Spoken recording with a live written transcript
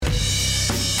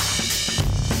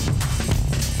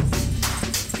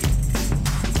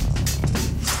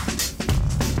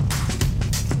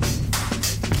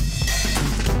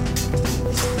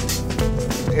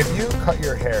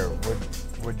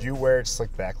it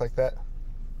slicked back like that?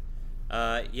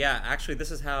 Yeah, actually,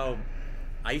 this is how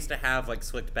I used to have like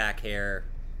slicked back hair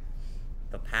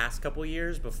the past couple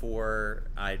years before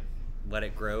I let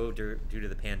it grow due to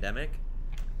the pandemic.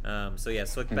 So yeah,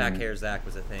 slicked back hair Zach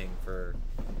was a thing for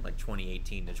like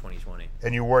 2018 to 2020.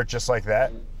 And you wore it just like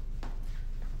that?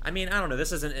 I mean, I don't know.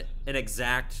 This isn't an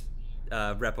exact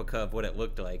replica of what it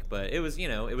looked like, but it was,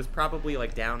 it was probably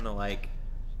like down to like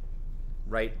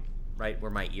right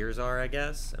where my ears are, I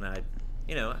guess. And I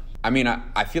mean,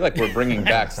 I feel like we're bringing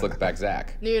back Slick Back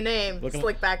Zach. New name,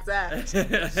 Slick Back Zach.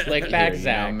 Slick Back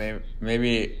Zach.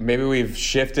 Maybe we've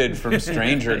shifted from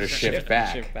stranger to shift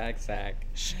back. Shift back Zach.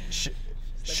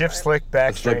 Shift slick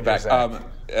back, Slick back. Zach.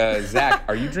 Zach,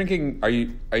 are you drinking? Are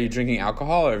you drinking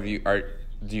alcohol, or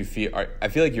do you feel? I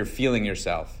feel like you're feeling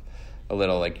yourself a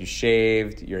little. Like you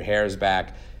shaved, your hair's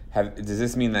back. Does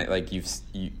this mean that like you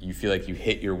feel like you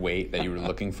hit your weight that you were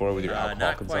looking for with your alcohol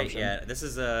not consumption? Quite yet. This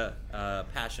is a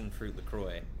passion fruit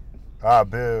LaCroix. Ah,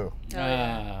 boo.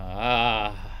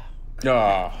 I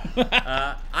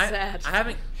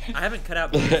haven't cut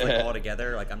out booze like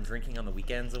altogether. Like I'm drinking on the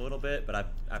weekends a little bit, but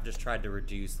I've just tried to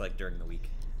reduce like during the week.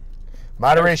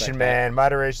 Moderation, man.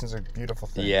 Moderation's a beautiful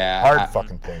thing. Yeah. Hard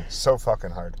fucking thing. So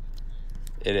fucking hard.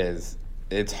 It is.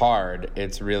 It's hard.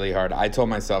 It's really hard. I told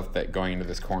myself that going into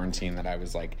this quarantine that I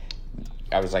was like,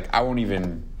 I won't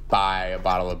even buy a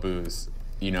bottle of booze.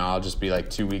 I'll just be like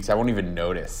 2 weeks. I won't even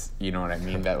notice. You know what I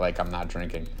mean? That like I'm not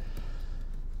drinking.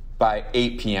 By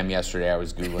 8 p.m. yesterday, I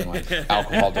was Googling like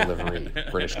alcohol delivery,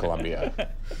 British Columbia.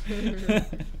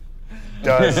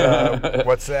 Does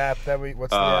what's the app that we?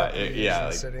 What's the app we use in the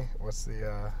like, city? What's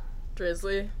the?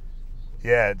 Drizzly.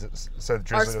 Yeah. So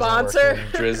Drizzly Our doesn't sponsor. work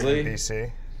in Drizzly.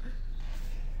 BC.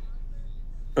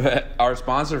 Our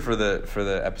sponsor for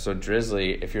the episode,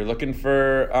 Drizzly. If you're looking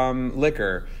for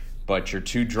liquor, but you're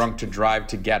too drunk to drive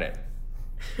to get it,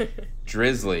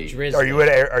 Drizzly. Are you in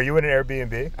an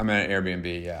Airbnb? I'm at an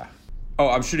Airbnb. Yeah. Oh,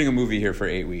 I'm shooting a movie here for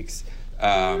 8 weeks.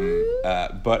 Ooh,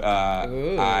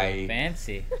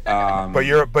 fancy. But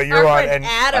you're Our on friend and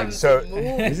Adam. so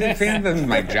Isn't fancy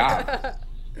my job?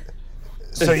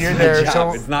 so you're It's there. my job.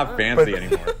 So It's not fancy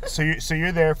anymore. so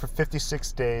you're there for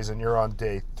 56 days and you're on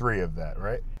day 3 of that,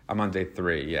 right? I'm on day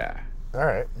 3. Yeah. All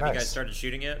right. You guys Nice. started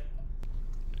shooting yet?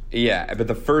 Yeah, but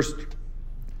the first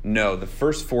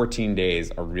 14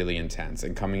 days are really intense,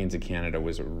 and coming into Canada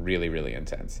was really, really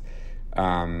intense.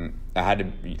 I had to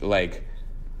be like,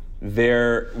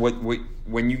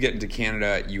 when you get into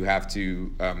Canada, you have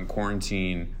to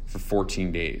quarantine for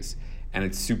 14 days, and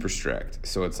it's super strict.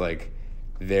 So it's like,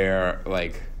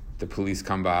 the police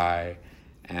come by,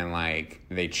 and like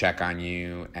they check on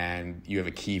you, and you have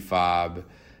a key fob,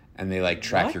 and they like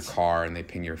track your car, and they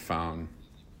ping your phone.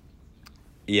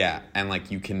 Yeah, and like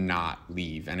you cannot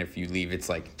leave, and if you leave, it's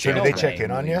like So do they check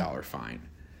in on you? $1 fine.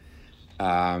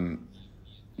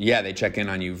 Yeah, they check in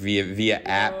on you via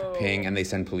app ping, and they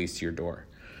send police to your door.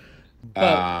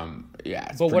 But, yeah.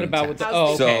 It's but what pretty about with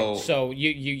intense. the? Oh, okay. So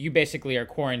you basically are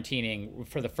quarantining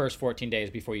for the first 14 days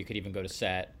before you could even go to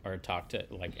set or talk to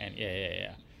like and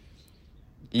yeah.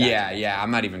 Yeah.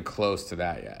 I'm not even close to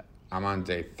that yet. I'm on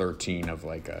day 13 of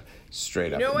like a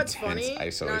straight up What's intense funny?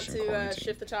 isolation Not to quarantine.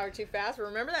 shift the topic too fast, but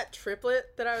remember that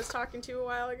triplet that I was talking to a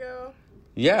while ago?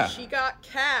 Yeah. She got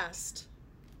cast.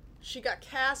 She got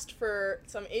cast for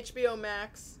some HBO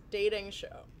Max dating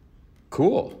show.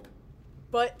 Cool.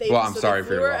 But they Well, I'm sorry they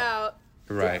for flew your her loss. out.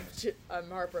 Right. I'm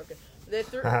heartbroken. They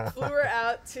flew her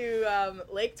out to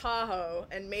Lake Tahoe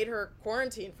and made her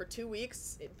quarantine for 2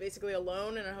 weeks, basically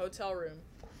alone in a hotel room.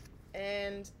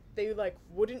 And they like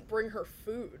wouldn't bring her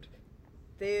food.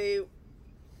 They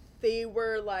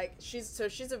were like, she's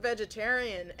a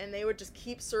vegetarian, and they would just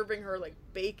keep serving her like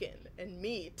bacon and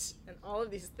meat and all of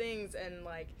these things, and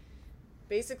like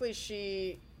basically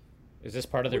she Is this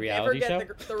part of the would reality never show?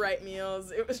 get the right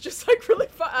meals. It was just like really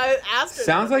fun. I asked her.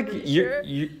 Sounds that, like "Are you you're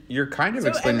sure?" you're kind of So,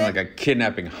 explaining and then- like a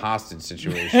kidnapping hostage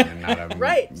situation and not a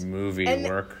Right. movie And-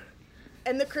 work.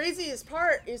 And the craziest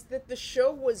part is that the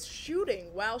show was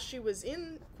shooting while she was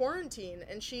in quarantine,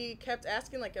 and she kept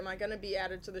asking, like, am I going to be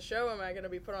added to the show? Am I going to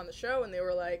be put on the show? And they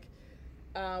were like,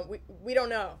 we don't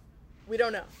know. We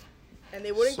don't know. And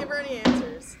they wouldn't give her any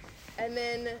answers. And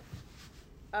then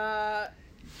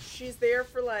she's there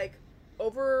for, like,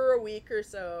 over a week or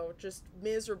so, just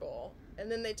miserable. And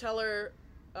then they tell her,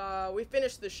 we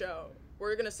finished the show.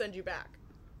 We're going to send you back.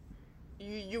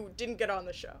 You didn't get on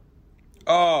the show.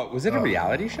 Oh, was it a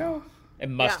reality show? It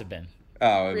must Yeah. have been. Oh,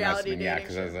 it must have Reality been, yeah, dating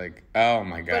because I was show. like, oh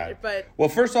my god. But well,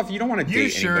 first off, you don't want to You date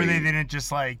sure anybody. they didn't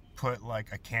just like put like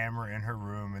a camera in her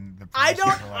room and the I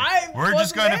producers don't- were like, I we're just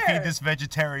wasn't going to there." feed this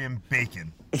vegetarian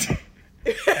bacon.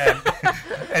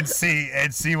 and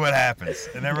see what happens.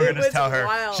 And then we're It gonna was tell her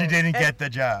wild. she didn't And- get the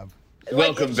job. Like,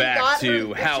 Welcome if she back got to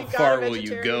her- if How she got Far a Will You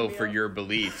vegetarian Go meal- for Your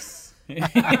Beliefs? How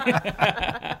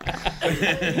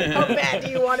bad do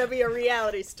you want to be a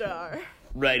reality star?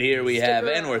 Right here we have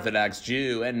around. an Orthodox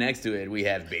Jew, and next to it we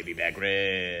have baby back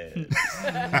ribs.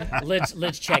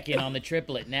 Let's check in on the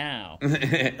triplet now.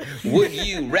 Would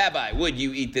you, Rabbi, would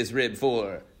you eat this rib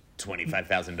for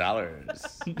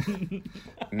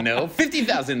 $25,000? No,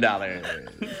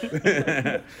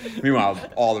 $50,000. Meanwhile,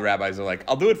 all the rabbis are like,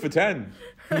 I'll do it for 10.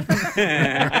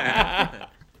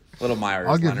 Little Myers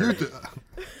I'll give you. Leonard.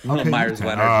 Little pay you Myers 10.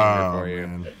 Leonard humor for you.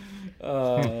 Man.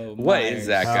 What is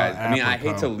that, guys? I mean, I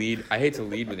hate to apropos.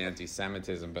 lead with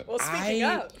anti-Semitism, but Well, speaking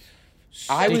of,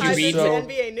 I was Did you just read ties so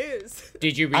into NBA news.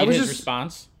 Did you I read was his just-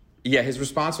 response? Yeah, his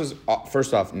response was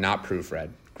first off not proofread,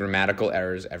 grammatical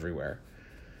errors everywhere.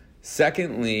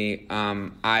 Secondly,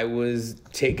 I was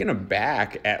taken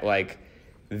aback at like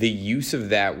the use of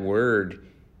that word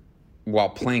while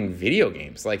playing video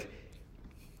games. Like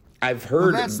I've Well,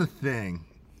 heard, that's the thing.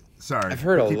 Sorry, I've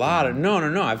heard a keep lot of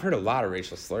going. no. I've heard a lot of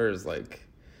racial slurs. Like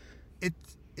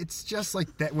It's just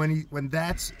like that when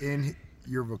that's in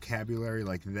your vocabulary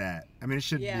like that. I mean, it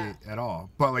shouldn't Yeah. be at all.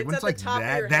 But like It's when at it's the like top of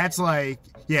that, your that's head. like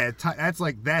that's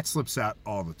like that slips out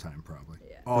all the time, probably.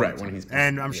 Yeah. All the Right, when time. he's-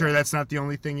 and I'm sure yeah. that's not the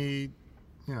only thing he,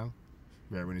 when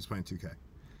he's playing 2K,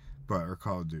 or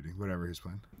Call of Duty, whatever he's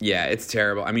playing. yeah, it's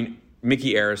terrible. I mean,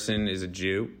 Mickey Arison is a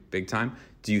Jew, big time.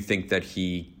 Do you think that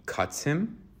he cuts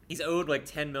him? He's owed like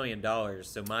 $10 million,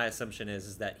 so my assumption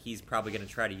is that he's probably going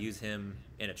to try to use him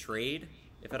in a trade,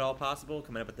 if at all possible,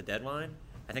 coming up at the deadline.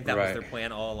 I think that was Right. their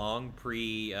plan all along,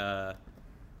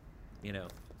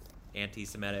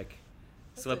 anti-Semitic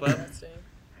slip up. Interesting.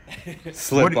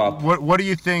 Slip up. What do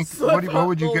you think? Slip What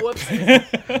would you up, get? well,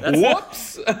 whoopsies.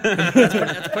 Whoops.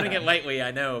 That's putting it lightly,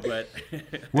 I know, but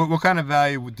What kind of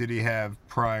value did he have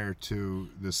prior to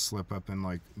this slip up, and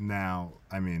like now?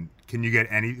 I mean, can you get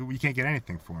any? You can't get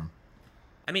anything for him.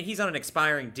 I mean, he's on an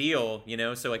expiring deal,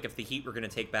 so like if the Heat were going to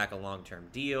take back a long-term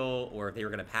deal or if they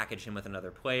were going to package him with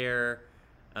another player,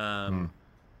 I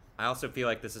also feel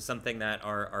like this is something that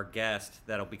our guest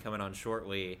that'll be coming on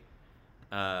shortly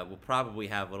will probably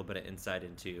have a little bit of insight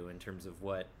into in terms of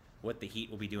what the Heat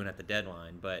will be doing at the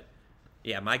deadline. But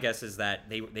yeah, my guess is that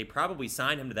they probably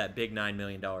signed him to that big $9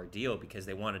 million deal because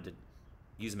they wanted to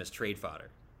use him as trade fodder.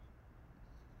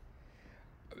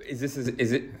 Is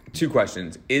it two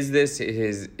questions? Is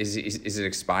it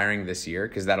expiring this year?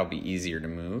 Because that'll be easier to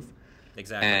move.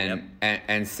 Exactly. And yep.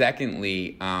 and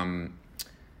secondly,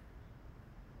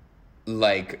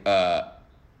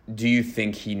 do you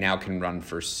think he now can run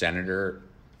for senator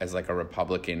as like a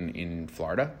Republican in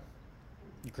Florida?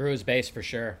 Grew his base for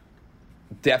sure.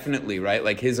 Definitely, right?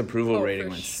 Like his approval Oh, rating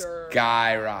for went sure.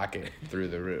 skyrocket through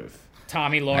the roof.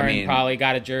 Tommy Lauren mean, probably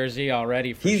got a jersey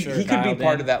already for sure. He could be dialed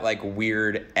part in. of that like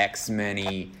weird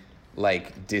X-Men-y,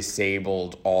 like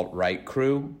disabled alt-right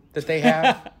crew that they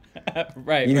have.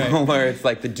 Right, You right. know, where it's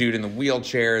like the dude in the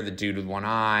wheelchair, the dude with one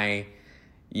eye.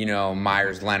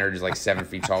 Myers Leonard is like 7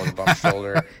 feet tall with a bump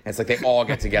shoulder. And it's like they all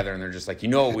get together and they're just like,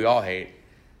 what we all hate?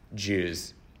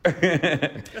 Jews.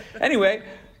 Anyway,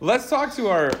 let's talk to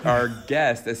our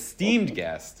guest, esteemed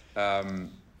guest, a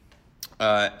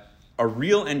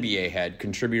real NBA head,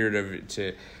 contributor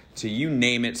to you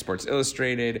name it, Sports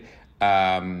Illustrated.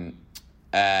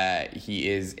 He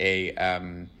is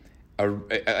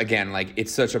again, like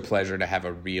it's such a pleasure to have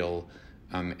a real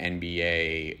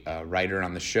NBA writer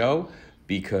on the show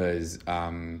because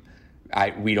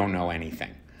we don't know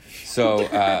anything. So,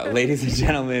 ladies and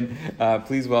gentlemen,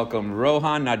 please welcome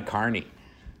Rohan Nadkarni.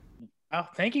 Oh,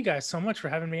 thank you guys so much for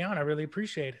having me on. I really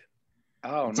appreciate it.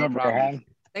 Oh, no problem.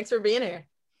 Thanks for being here.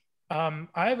 I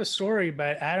have a story,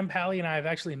 but Adam Pally and I have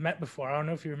actually met before. I don't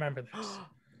know if you remember this.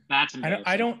 That's amazing.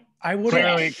 I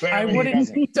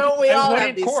wouldn't. Don't we all wouldn't-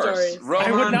 have these of course. stories?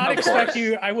 I would not Of expect course.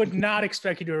 you. I would not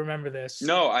expect you to remember this.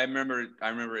 No, I remember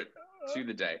it to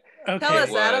the day. Okay. Tell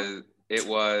us, Adam. It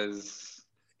was.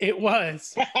 It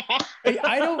was.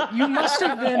 I don't. You must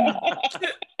have been.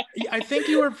 I think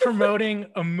you were promoting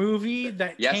a movie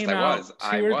that Yes, came I out was.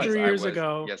 2 or 3 years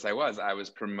ago. Yes, I was. I was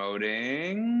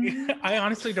promoting. I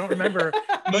honestly don't remember.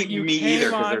 But you me came either,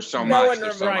 because on. there's so No much. one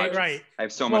There's so right, much. right. I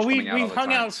have so Well, much coming out all we've the hung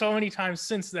time. out so many times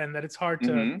since then that it's hard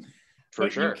to. Mhm. For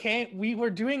but sure. you can't. We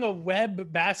were doing a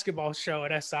web basketball show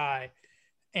at SI,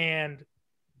 and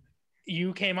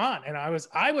you came on, and I was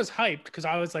hyped because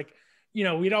I was like,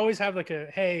 we'd always have like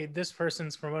hey, this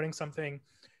person's promoting something.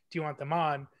 Do you want them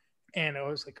on? And it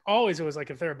was like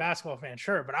if they're a basketball fan,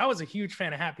 sure. But I was a huge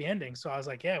fan of Happy Ending, so I was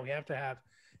like, yeah, we have to have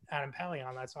Adam Pally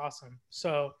on. That's awesome.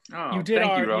 So Oh, you did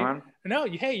thank our you, Rohan.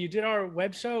 you did our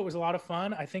web show. It was a lot of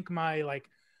fun. I think my like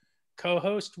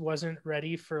co-host wasn't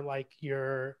ready for like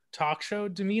your talk show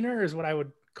demeanor, is what I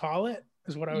would call it.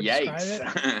 Is what I would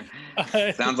describe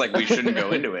it. Sounds like we shouldn't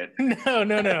go into it.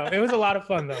 No. It was a lot of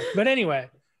fun though. But anyway,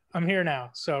 I'm here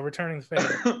now, so returning the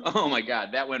favor. Oh my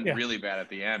God, that went really bad at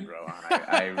the end, Rohan.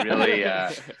 I really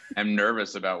am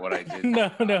nervous about what I did.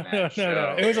 No. on that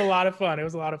show. It was a lot of fun.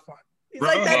 He's like Bro,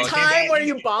 that well, time where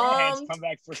you Had to bombed. come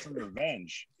back for some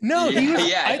revenge. No,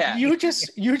 Yeah. you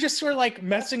just were like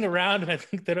messing around, and I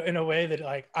think that in a way that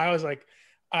like I was like,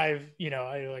 I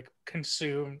like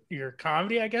consumed your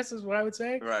comedy, I guess is what I would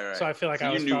say. Right. So I feel like So I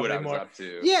was you knew what probably I was more. up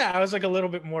to. Yeah, I was like a little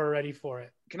bit more ready for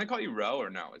it. Can I call you Ro or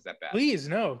no? Is that bad? Please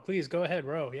go ahead,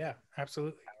 Ro. Yeah,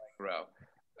 absolutely. Ro.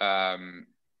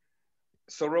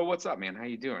 So Ro, what's up, man? How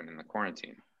you doing in the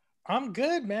quarantine? I'm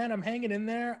good, man. I'm hanging in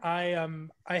there. I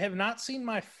have not seen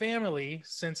my family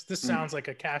since this sounds like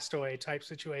a Castaway type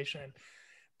situation.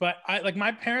 But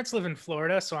my parents live in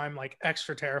Florida, so I'm like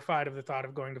extra terrified of the thought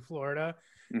of going to Florida.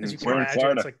 As you can We're in imagine,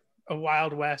 Florida. it's like a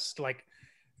Wild West. Like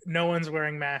no one's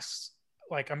wearing masks.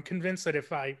 Like I'm convinced that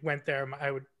if I went there,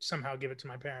 I would somehow give it to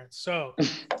my parents. So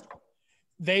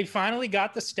they finally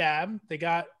got the stab. They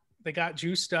got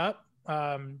juiced up.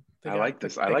 I like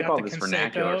this. I like all this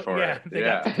vernacular for it. They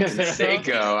got the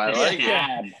Conseco. I like it.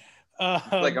 Yeah.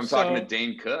 It's like I'm talking to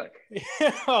Dane Cook.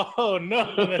 Oh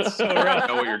no, that's so I don't rough.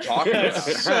 know what you're talking about.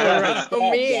 So rough.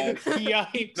 So mean.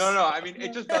 Yikes. No. I mean,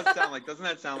 it just does sound like. Doesn't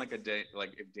that sound like if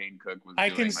Dane Cook was? I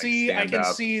doing, can like, see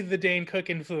stand-up? the Dane Cook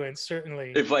influence,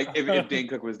 certainly. If Dane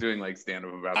Cook was doing like stand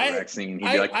up about the vaccine,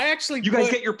 he'd be like, I actually "You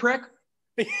guys get your prick?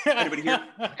 Anybody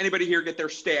Anybody here get their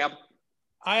stab?"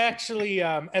 I actually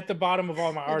at the bottom of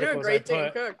all my You're doing articles great,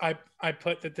 Dane Cook. I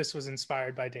put that this was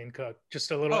inspired by Dane Cook.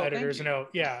 Just a little Oh, thank editor's you. note.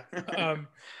 Yeah.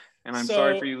 And I'm So-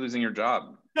 sorry for you losing your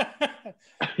job.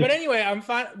 But anyway, I'm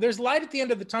fine. There's light at the end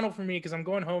of the tunnel for me because I'm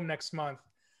going home next month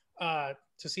to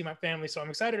see my family. So I'm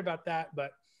excited about that.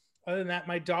 But other than that,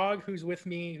 my dog who's with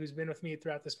me, who's been with me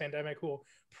throughout this pandemic, who will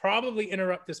probably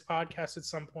interrupt this podcast at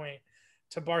some point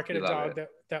to bark at We a love dog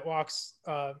that walks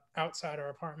outside our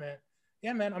apartment.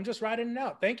 Yeah, man, I'm just riding it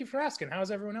out. Thank you for asking. How's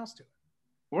everyone else doing?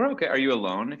 We're okay. Are you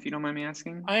alone, if you don't mind me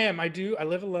asking? I am. I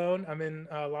live alone. I'm in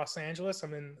Los Angeles.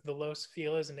 I'm in the Los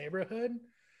Feliz neighborhood.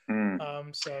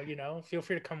 So, feel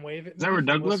free to come wave at me. Is that where from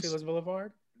Doug Los lives? Feliz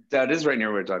Boulevard. That is right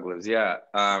near where Doug lives. Yeah.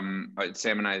 Sam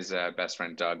and I's best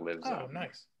friend Doug lives. Oh,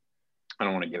 nice. I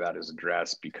don't want to give out his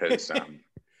address because. I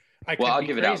Well, could I'll be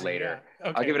give it out crazy, later. yeah.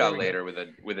 Okay, I'll give it there out we go. later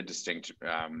with a distinct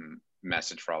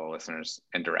message for all the listeners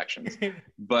and directions.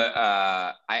 But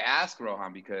I ask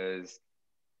Rohan because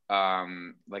I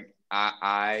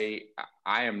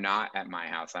am not at my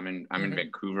house. I'm in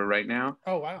Vancouver right now,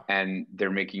 Oh, wow. and they're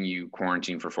making you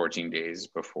quarantine for 14 days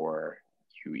before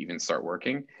you even start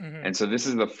working. Mhm. And so this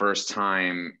is the first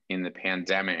time in the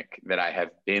pandemic that I have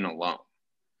been alone.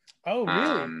 Oh,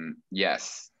 really?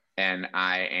 Yes. And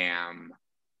I am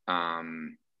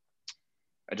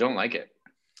I don't like it.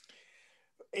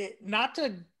 Not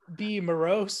to be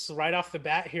morose right off the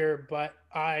bat here, but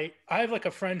I have like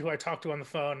a friend who I talk to on the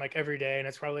phone like every day, and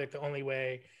it's probably like the only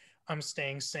way I'm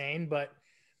staying sane. But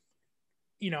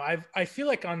I feel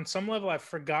like on some level I've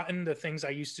forgotten the things I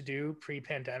used to do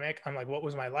pre-pandemic. I'm like, what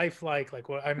was my life like? Like,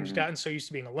 what I've just gotten so used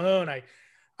to being alone.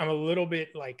 I'm a little bit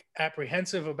like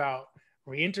apprehensive about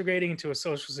reintegrating into a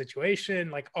social situation,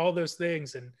 like all those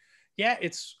things. And yeah,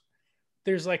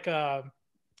 there's like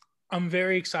I'm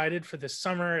very excited for this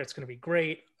summer. It's going to be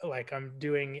great. Like I'm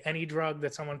doing any drug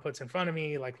that someone puts in front of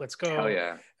me. Like, let's go. Hell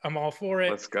yeah. I'm all for it.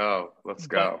 Let's go. Let's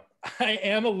But go. I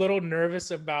am a little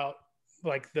nervous about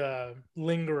like the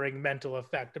lingering mental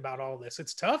effect about all this.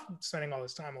 It's tough spending all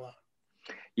this time alone.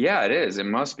 Yeah, it is. It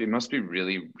must be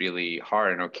really, really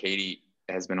hard. I know Katie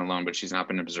has been alone, but she's not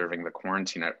been observing the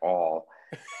quarantine at all.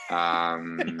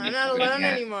 I'm not alone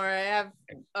anymore. I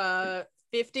have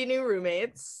 50 new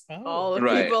roommates, Oh. all the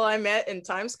Right. people I met in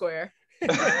Times Square. And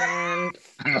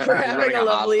we're Running having a a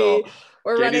lovely, hostel.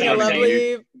 we're Katie's running a running a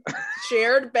lovely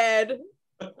shared bed,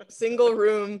 single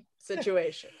room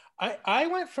situation. I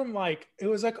went from like, it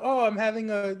was like, oh, I'm having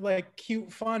a like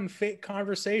cute, fun, fake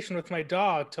conversation with my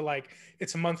dog to like,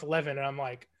 it's month 11. And I'm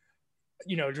like,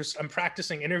 I'm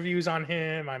practicing interviews on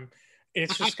him.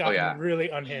 It's just gotten really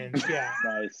unhinged. Yeah.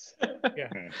 Nice. Yeah.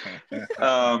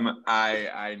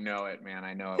 I know it, man.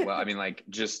 I know it well. I mean, like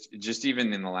just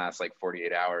even in the last like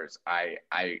 48 hours, I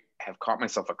have caught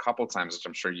myself a couple times, which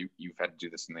I'm sure you've had to do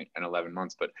this in 11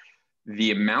 months, but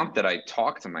the amount that I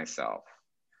talk to myself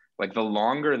like the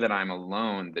longer that I'm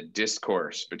alone, the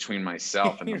discourse between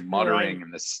myself and the muttering Right.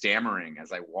 and the stammering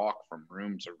as I walk from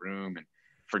room to room and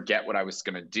forget what I was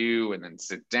going to do and then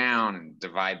sit down and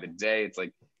divide the day. It's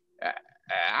like,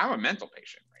 I'm a mental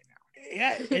patient right now.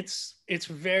 Yeah, it's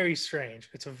very strange.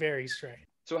 It's a very strange.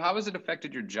 So how has it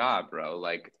affected your job, bro?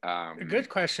 Like, A good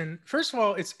question. First of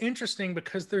all, it's interesting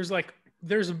because there's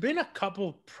been a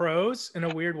couple pros in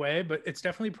a weird way, but it's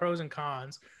definitely pros and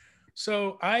cons.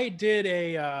 So I did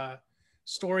a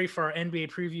story for our NBA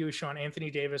preview show on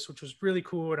Anthony Davis, which was really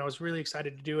cool, and I was really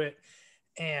excited to do it.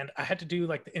 And I had to do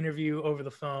like the interview over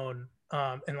the phone,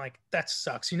 and like that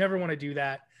sucks. You never want to do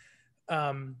that.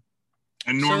 And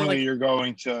So, normally like- you're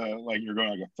going like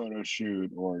a photo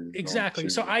shoot or you're going Exactly. to-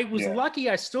 So I was yeah. lucky.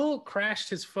 I still crashed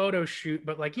his photo shoot,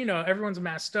 but like, everyone's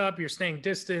masked up. You're staying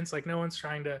distance. Like no one's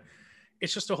trying to,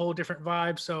 it's just a whole different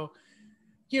vibe. So,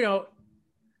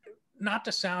 not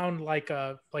to sound like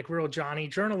real Johnny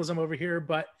journalism over here,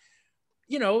 but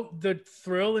the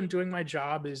thrill in doing my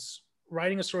job is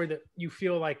writing a story that you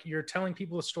feel like you're telling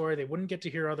people a story they wouldn't get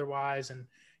to hear otherwise. And,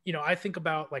 I think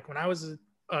about like when I was in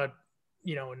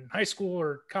high school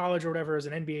or college or whatever as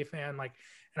an NBA fan, like,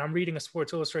 and I'm reading a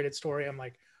Sports Illustrated story, I'm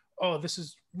like, oh, this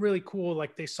is really cool.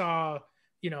 Like they saw,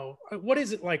 what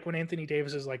is it like when Anthony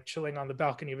Davis is like chilling on the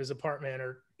balcony of his apartment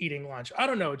or eating lunch? I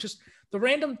don't know. Just the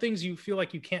random things you feel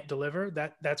like you can't deliver.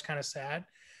 That's kind of sad.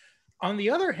 On the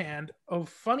other hand, a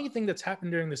funny thing that's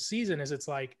happened during the season is it's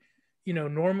like,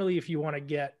 normally if you want to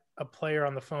get a player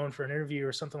on the phone for an interview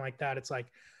or something like that, it's like,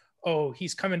 oh,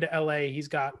 he's coming to LA. He's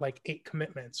got like 8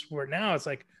 commitments. Where now it's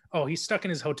like, oh, he's stuck in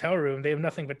his hotel room. They have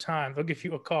nothing but time. They'll give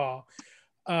you a call.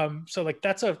 So like,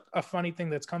 that's a funny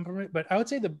thing that's come from it. But I would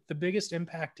say the biggest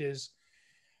impact is,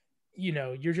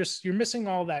 you're missing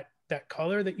all that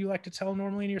color that you like to tell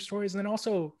normally in your stories. And then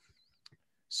also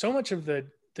so much of the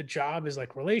job is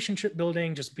like relationship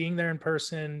building, just being there in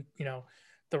person,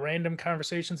 the random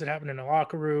conversations that happen in a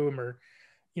locker room or,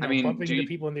 bumping into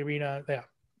people in the arena. Yeah.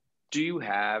 Do you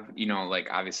have, like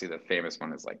obviously the famous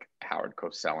one is like Howard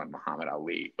Cosell and Muhammad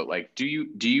Ali, but like, do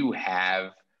you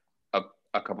have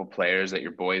a couple players that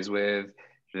you're boys with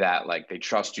that like they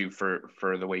trust you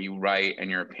for the way you write and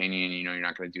your opinion, you're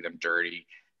not going to do them dirty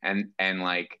and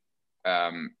like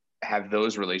have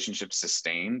those relationships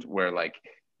sustained where like,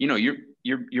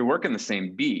 you're working the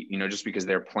same beat, just because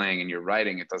they're playing and you're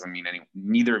writing, it doesn't mean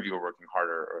neither of you are working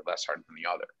harder or less hard than the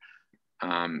other.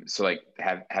 So like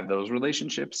have those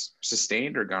relationships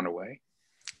sustained or gone away?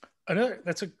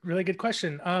 That's a really good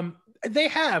question. They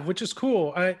have, which is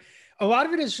cool. A lot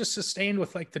of it is just sustained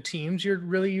with like the teams you're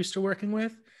really used to working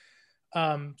with.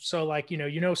 So like,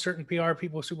 certain PR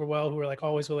people super well who are like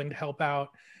always willing to help out.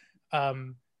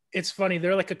 It's funny.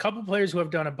 There are like a couple players who have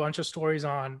done a bunch of stories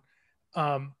on,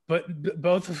 but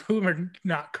both of whom are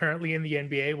not currently in the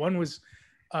NBA. One was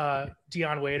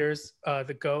Dion Waiters,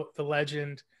 the GOAT, the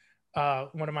legend,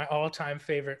 one of my all-time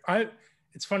favorite.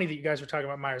 It's funny that you guys were talking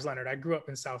about Myers Leonard. I grew up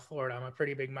in South Florida. I'm a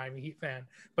pretty big Miami Heat fan,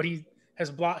 but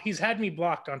he's had me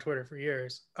blocked on Twitter for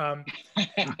years.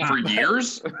 For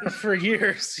years? For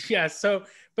years, yeah. So,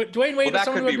 but Dwayne Wade. Well,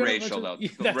 that could be racial, though.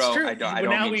 That's Bro, true. I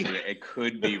don't mean to. It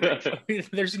could be racial.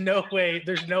 There's no way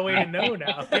to know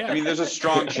now. Yeah. I mean, there's a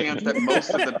strong chance that most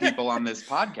of the people on this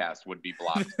podcast would be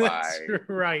blocked by. That's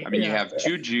right. I mean, you have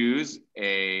 2 Jews,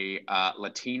 a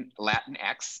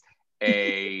Latinx,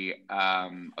 a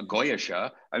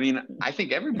Goyisha. I mean, I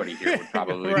think everybody here would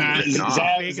probably Right. be off.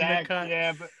 Zach,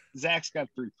 yeah, but Zach's got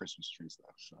 3 Christmas trees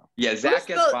though. So Yeah, Zach Who's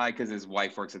gets the- by because his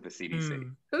wife works at the CDC.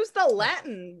 Who's the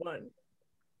Latin one?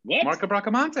 What? Marco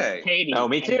Bracamonte Katie. Oh,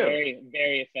 me I'm too. very,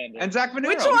 very offended. and Zach Venero.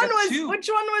 Which We one got was 2.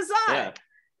 I? Yeah.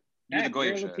 You're the Zach,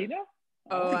 you're Goyisha. Latino?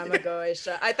 Oh, I'm a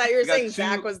Goyisha. I thought you were We got saying 2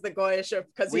 Zach was the Goyisha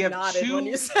because we he have nodded when 2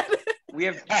 you said it. We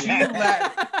have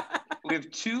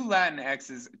 2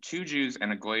 Latinxes, 2 Jews,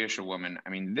 and a Goyish woman. I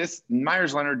mean, this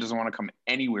Myers Leonard doesn't want to come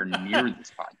anywhere near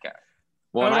this podcast.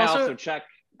 Well, and But I also- also check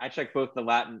both the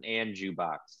Latin and Jew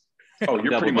box. Oh,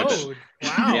 you're pretty much. Oh,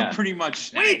 wow. Yeah. Pretty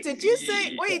much. Wait, did you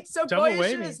say? Wait, so Double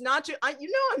Goyisha whammy. is not Jew?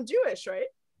 I'm Jewish, right?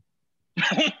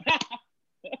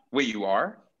 Wait, you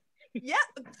are Yeah.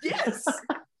 Yes.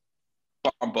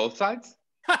 on both sides?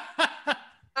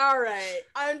 All right.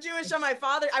 I'm Jewish on my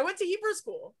father. I went to Hebrew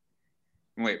school.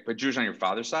 Wait, but Jewish on your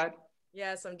father's side?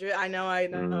 Yes, I'm Jewish. I know.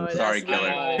 It has Sorry, to be on my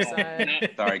killer. father's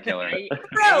side. Sorry, killer.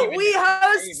 Bro, we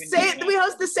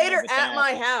host the Seder at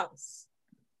my house.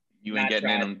 You ain't Not getting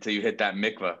in tried. until you hit that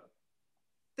mikvah.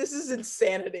 This is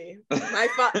insanity.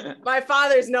 My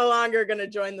father's no longer going to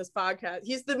join this podcast.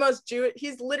 He's the most Jewish.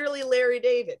 He's literally Larry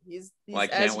David. He's Well, I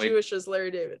can't as wait. Jewish as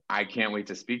Larry David. I can't wait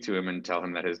to speak to him and tell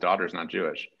him that his daughter's not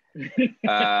Jewish.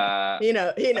 He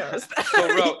knows.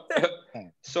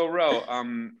 Ro,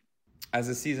 as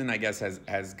the season, I guess,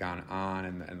 has gone on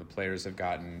and the players have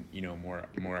gotten,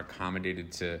 more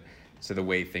accommodated to the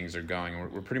way things are going.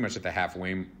 We're pretty much at the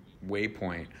halfway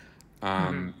point.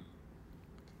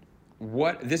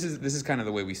 This is kind of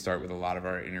the way we start with a lot of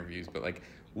our interviews, but like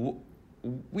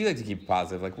we like to keep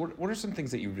positive. Like, what are some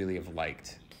things that you really have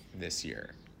liked this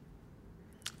year?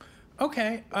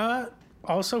 Okay.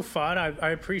 Also fun. I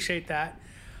appreciate that.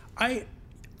 I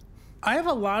have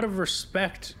a lot of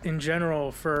respect in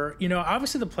general for,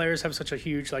 obviously the players have such a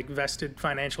huge, like, vested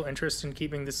financial interest in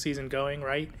keeping this season going,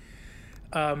 right?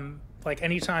 Like,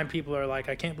 anytime people are like,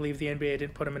 I can't believe the NBA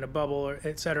didn't put them in a bubble, or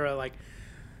et cetera, like,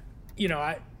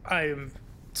 I'm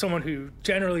someone who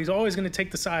generally is always going to take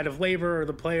the side of labor or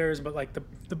the players, but, like,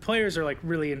 the players are, like,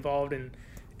 really involved in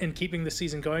keeping the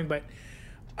season going. But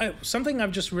something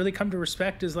I've just really come to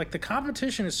respect is, like, the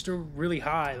competition is still really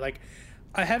high. Like,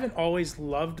 I haven't always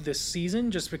loved this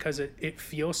season just because it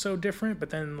feels so different. But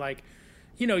then, like,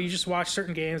 you just watch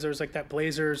certain games. There was, like, that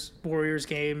Blazers-Warriors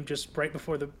game just right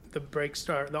before the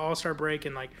All-Star break,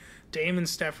 and, like, Dame and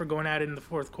Steph were going at it in the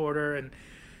fourth quarter. And,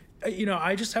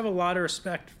 I just have a lot of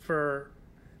respect for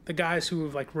the guys who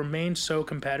have, like, remained so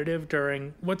competitive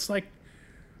during what's, like,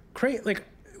 crazy. Like,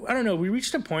 I don't know, we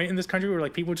reached a point in this country where,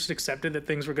 like, people just accepted that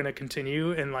things were going to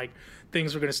continue and, like,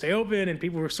 things were going to stay open and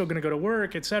people were still going to go to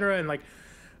work, et cetera. And, like,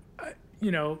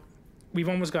 we've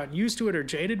almost gotten used to it or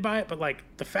jaded by it. But, like,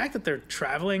 the fact that they're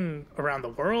traveling around the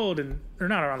world or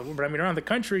not around the world, but I mean around the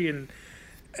country, and,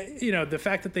 the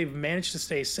fact that they've managed to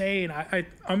stay sane,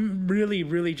 I'm really,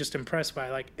 really just impressed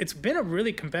by, like, it's been a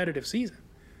really competitive season.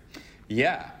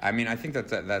 Yeah, I mean, I think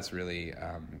that's really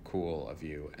cool of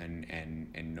you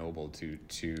and noble to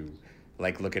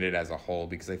like look at it as a whole,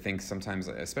 because I think sometimes,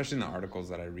 especially in the articles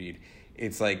that I read,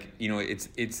 it's like, it's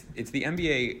the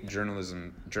NBA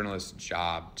journalist's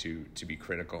job to be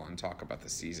critical and talk about the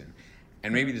season.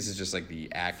 And maybe this is just like the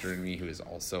actor in me who has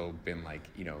also been like,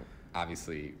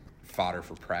 obviously fodder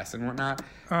for press and whatnot.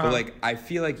 But like, I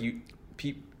feel like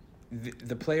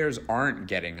the players aren't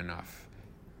getting enough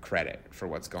credit for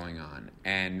what's going on,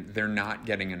 and they're not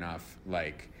getting enough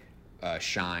like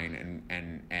shine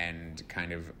and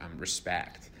kind of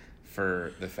respect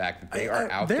for the fact that they are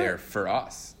out there for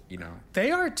us.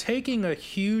 They are taking a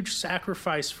huge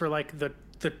sacrifice for, like, the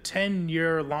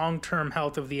 10-year long-term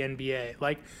health of the NBA.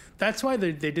 Like, that's why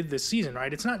they did this season,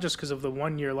 right? It's not just because of the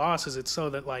 1-year losses. It's so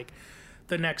that, like,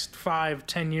 the next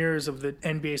 5-10 years of the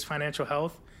NBA's financial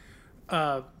health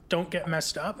don't get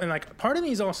messed up. And, like, part of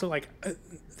me is also like,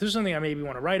 there's something I maybe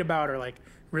want to write about, or, like,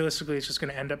 realistically it's just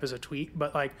going to end up as a tweet,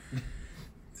 but, like,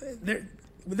 there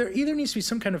either needs to be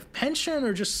some kind of pension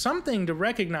or just something to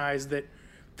recognize that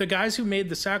the guys who made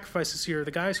the sacrifices here,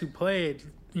 the guys who played,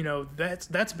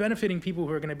 that's benefiting people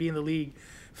who are going to be in the league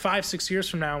 5-6 years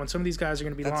from now when some of these guys are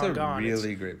going to be long gone. That's a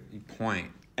really great point.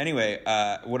 Anyway,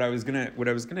 what I was gonna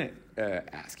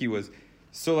ask you was,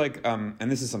 so, like,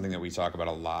 and this is something that we talk about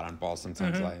a lot on Ball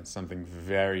Sometimes Lie, and something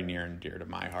very near and dear to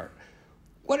my heart.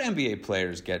 What NBA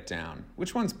players get down?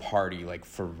 Which ones party, like,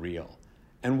 for real?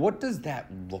 And what does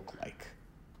that look like?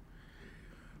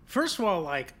 First of all,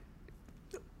 like,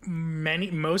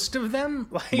 most of them,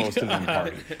 like, most of them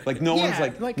party. Like, no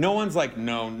one's like,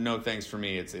 no, thanks for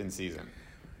me. It's in season.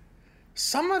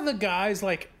 Some of the guys,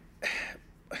 like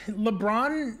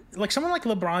LeBron, like, someone like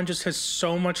LeBron just has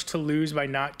so much to lose by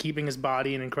not keeping his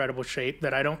body in incredible shape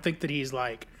that I don't think that he's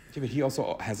like. Yeah, but he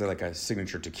also has a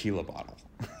signature tequila bottle.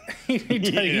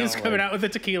 He's coming out with a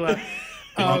tequila.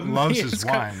 Loves his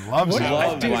wine. Loves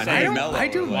wine. I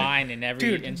do wine in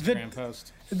every Instagram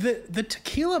post. The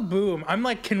tequila boom. I'm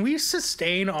like, can we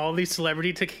sustain all these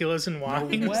celebrity tequilas and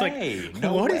wines? No way. It's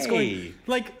like, what is going?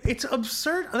 Like, it's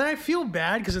absurd. And I feel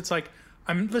bad because it's like,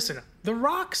 listen. The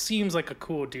Rock seems like a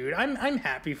cool dude. I'm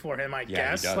happy for him. I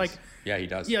guess. He does. Like, yeah, he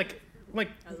does. Yeah, like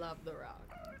I love The Rock.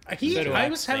 I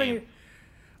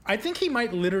think he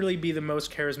might literally be the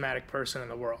most charismatic person in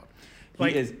the world.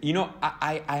 Like, he is.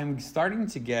 I'm starting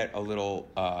to get a little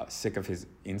sick of his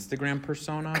Instagram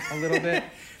persona a little bit.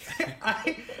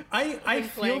 I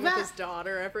feel that with his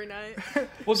daughter every night.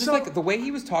 Well, just like the way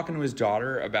he was talking to his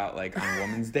daughter about, like, on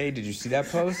Women's Day. Did you see that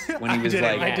post when he was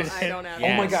like, I don't have.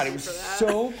 Oh my God, it was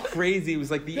so crazy. It was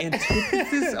like the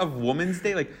antithesis of Women's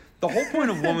Day. Like, the whole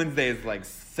point of Women's Day is, like,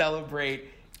 celebrate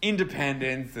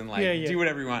independence and, like, do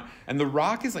whatever you want. And The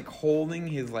Rock is, like, holding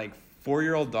his, like,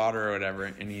 4-year-old daughter or whatever,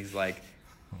 and he's like,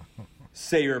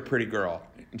 say you're a pretty girl.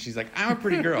 And she's like, I'm a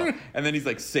pretty girl. And then he's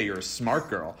like, say you're a smart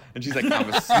girl. And she's like,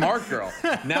 I'm a smart girl.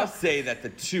 Now say that the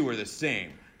two are the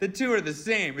same. The two are the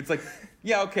same. It's like,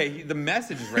 Yeah, okay, the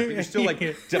message is right, but you're still like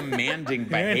demanding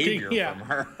behavior Yeah. from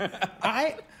her.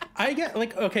 I get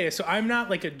like, okay, so I'm not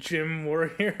like a gym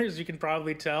warrior, as you can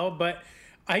probably tell, but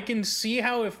I can see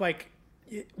how if like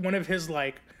one of his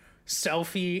like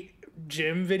selfie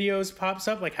gym videos pops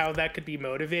up, like how that could be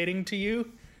motivating to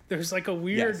you. There's like a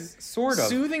weird, Yes, sort of.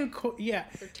 soothing, yeah.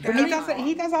 But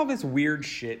he does all this weird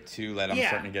shit too that I'm Yeah,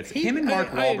 starting to get to. he- Him and Mark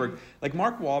I- Wahlberg, like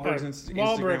Mark Wahlberg's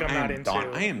Wahlberg, Instagram, I'm not into.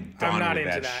 I am done I'm not with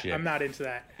into that shit. I'm not into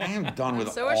that. I am done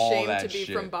with So all ashamed that to be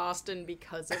shit. from Boston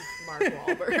because of Mark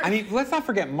Wahlberg. I mean, let's not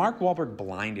forget, Mark Wahlberg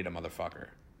blinded a motherfucker.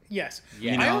 Yes.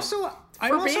 Yeah. I know? also,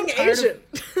 I'm for also being tired Asian.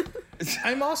 Of,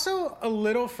 I'm also a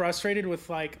little frustrated with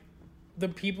like the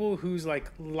people whose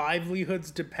like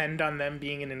livelihoods depend on them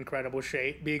being in incredible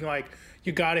shape, being like,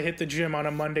 you got to hit the gym on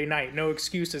a Monday night, no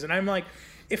excuses. And I'm like,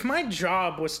 if my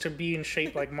job was to be in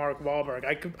shape like Mark Wahlberg,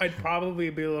 I'd probably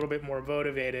be a little bit more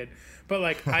motivated. But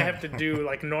like, I have to do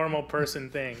like normal person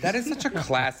things. That is such a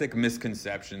classic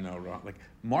misconception, though, Ron. Like,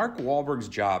 Mark Wahlberg's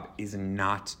job is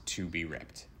not to be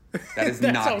ripped. That is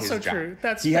That's not also his job. true.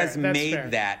 That's he fair. has That's made fair.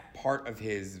 that part of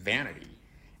his vanity.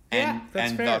 Yeah, And, that's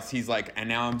and fair. thus he's like, and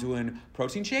now I'm doing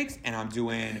protein shakes, and I'm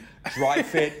doing dry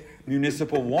fit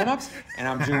municipal warm-ups, and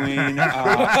I'm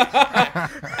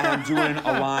doing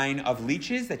a line of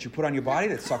leeches that you put on your body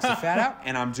that sucks the fat out,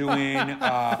 and I'm doing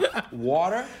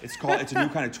water. It's a new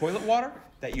kind of toilet water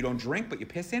that you don't drink but you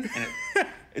piss in, and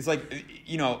it's like,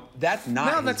 you know, that's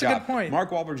not his that's a job. good point. Mark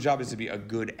Wahlberg's job is to be a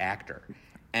good actor.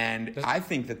 And I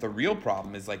think that the real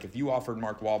problem is, like, if you offered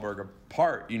Mark Wahlberg a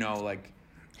part, you know, like,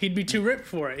 He'd be too ripped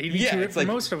for it. He'd be too ripped it's for like,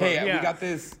 most of hey, them. Yeah. we got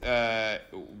this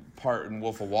part in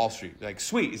Wolf of Wall Street. Like,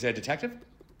 sweet, is that a detective?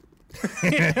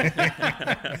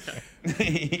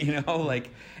 You know, like,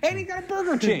 and he got a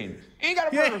burger chain. And he got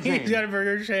a burger chain. He's got a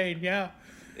burger chain. Yeah.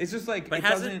 It's just like, But it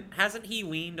doesn't. hasn't he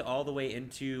weaned all the way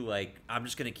into like I'm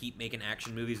just gonna keep making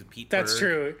action movies with Pete That's Berg?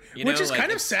 true. You Which know, is like,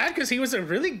 kind of it's- sad because he was a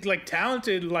really like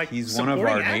talented like He's one of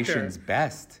supporting our actor. nation's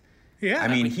best. Yeah. I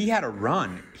mean, he had a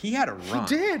run. He had a run.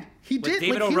 He did. He with did.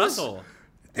 David like, O. he was- Russell.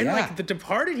 and Yeah. like The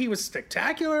Departed, he was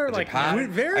spectacular. Like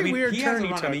Departed. very I mean, weird he has turn a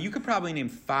he run. took. I mean, you could probably name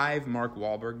 5 Mark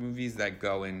Wahlberg movies that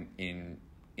go in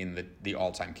the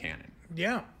all-time canon.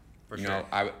 yeah. For You sure.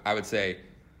 know, I would say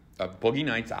Boogie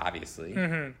Nights, obviously.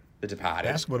 Mm-hmm. The Departed.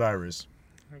 Basketball Diaries.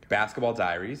 Basketball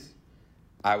Diaries.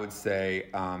 I would say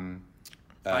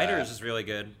Fighters is really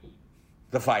good.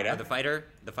 The Fighter. The Fighter.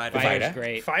 Fighter's Fighter.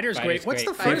 great. Fighter's great. What's the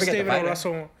Don't first forget The David O. Fighter.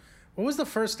 Russell? What was the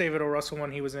first David O. Russell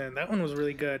one he was in? That one was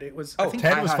really good. It was. Oh, I think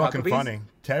Ted I was Heart fucking Huckabees? funny.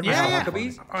 Ted was Yeah, fucking yeah. funny.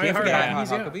 Huckabees. I Can't Heart forget I Huckabees, Heart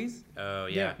yeah. Huckabees. Oh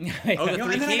yeah. Yeah. Oh, the You know,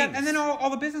 Three and then Kings. and then all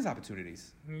the business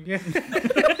opportunities. Yeah.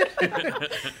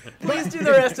 Please do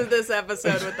the rest of this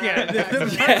episode with that. Yeah,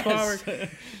 the Yes. Mark.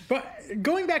 But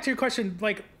going back to your question,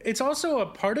 like it's also a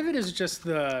part of it is just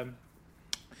the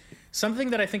something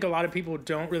that I think a lot of people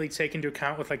don't really take into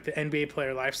account with like the NBA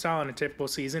player lifestyle in a typical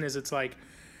season is it's like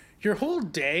your whole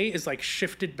day is like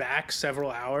shifted back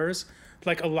several hours.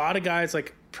 Like a lot of guys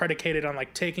like predicated on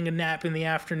like taking a nap in the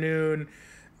afternoon.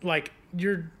 Like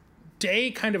your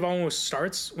day kind of almost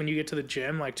starts when you get to the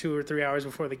gym like 2 or 3 hours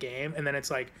before the game, and then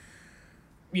it's like,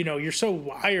 you know, you're so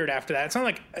wired after that. It's not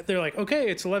like they're like, okay,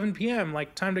 it's 11 p.m.,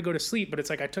 like time to go to sleep, but it's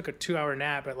like I took a 2-hour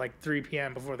nap at like 3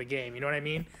 p.m. before the game. You know what I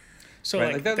mean? So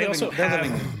Right, like they're they living, also they're have,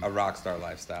 living a rock star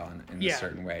lifestyle in a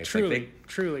certain way. It's truly, like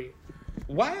truly.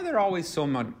 why are there always so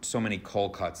many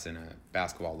cold cuts in a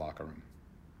basketball locker room?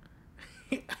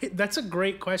 That's a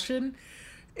great question.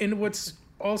 And what's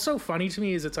also funny to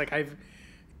me is it's like I've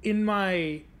in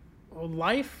my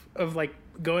life of like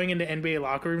going into NBA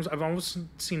locker rooms, I've almost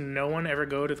seen no one ever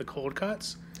go to the cold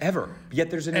cuts. Ever. Yet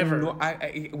there's an Ever.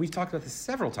 we've talked about this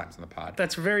several times on the pod.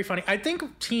 That's very funny. I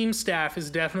think team staff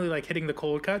is definitely like hitting the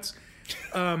cold cuts.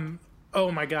 Oh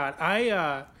my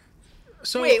god.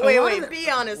 So Wait, a lot of wait. the- Be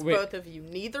honest, Wait. both of you.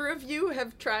 Neither of you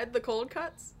have tried the cold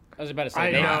cuts. I was about to say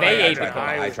I they, know. they I ate the tried cold.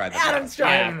 I tried the Adam's cold.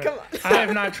 trying. Yeah. Come on. I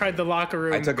have not tried the locker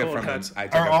room I took it cold from cuts. him. I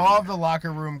took Are it all from of the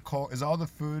locker room cold? Is all the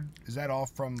food? Is that all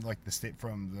from like the state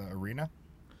from the arena?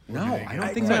 No, they I get-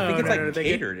 don't think so. I think it's No, like no, they get-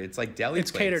 catered. It's like deli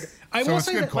It's plates. catered. I So will it's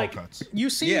say good that cold like cuts. you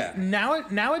see Yeah.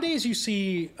 nowadays you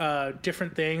see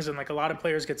different things and like a lot of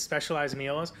players get specialized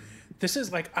meals. This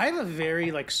is like I have a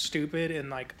very like stupid and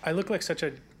like I look like such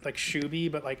a like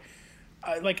shooby, but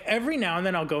like every now and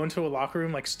then I'll go into a locker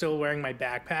room like still wearing my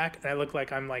backpack and I look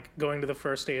like I'm like going to the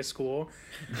first day of school.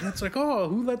 And it's like, oh,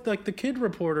 who let like the kid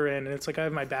reporter in? And it's like I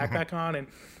have my backpack on. And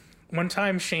one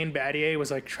time Shane Battier was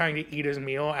like trying to eat his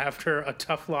meal after a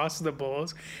tough loss to the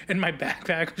Bulls, and my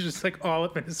backpack was just like all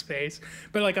up in his face.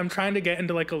 But like I'm trying to get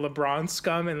into like a LeBron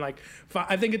scum, and like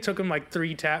I think it took him like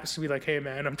 3 taps to be like, hey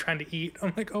man, I'm trying to eat.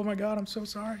 I'm like, oh my god, I'm so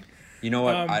sorry. You know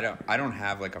what? I don't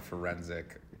have like a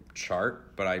forensic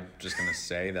chart, but I'm just gonna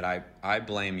say that I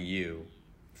blame you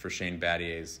for Shane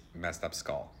Battier's messed up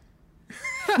skull.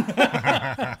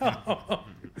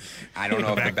 I don't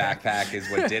know if the backpack is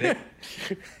what did it,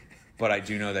 but I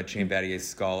do know that Shane Battier's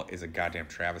skull is a goddamn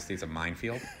travesty. It's a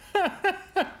minefield.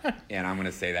 And I'm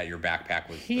gonna say that your backpack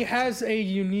was. He has a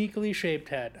uniquely shaped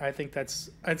head. I think that's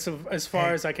as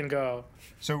far as I can go.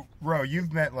 So, Ro,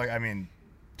 you've met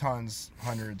tons,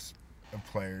 hundreds of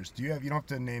players. You don't have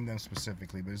to name them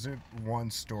specifically, but is there one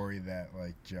story that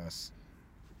just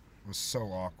was so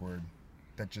awkward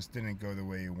that just didn't go the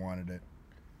way you wanted it?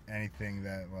 Anything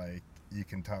that you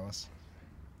can tell us?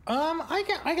 I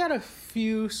got a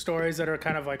few stories that are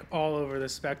kind of all over the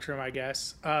spectrum, I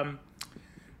guess.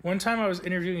 One time I was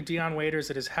interviewing Dion Waiters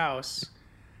at his house,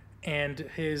 and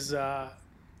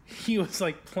he was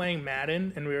playing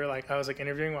Madden, and I was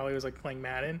interviewing while he was playing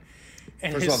Madden,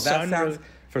 and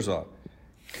First of all,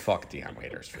 fuck Dion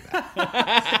Waiters for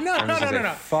that.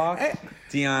 No. Fuck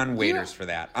Dion Waiters for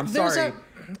that. I'm sorry.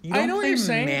 You don't I know what play you're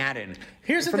saying. Madden.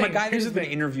 Here's the From thing. a guy Here's that's the been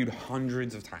thing. interviewed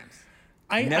hundreds of times.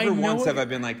 I Once know have I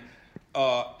been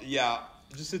yeah,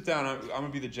 just sit down. I'm gonna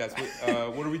be the Jets.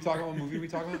 What are we talking about? What movie are we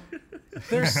talking about?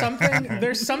 There's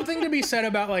something to be said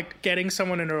about getting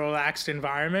someone in a relaxed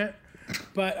environment,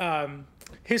 but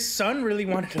his son really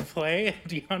wanted to play, and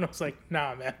Dion was like,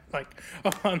 "Nah, man,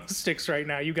 I'm on the sticks right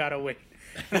now. You gotta wait."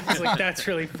 And I was like, "That's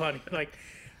really funny."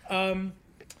 One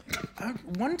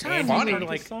time we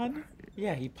were son?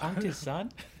 Yeah, he punked his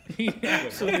son. he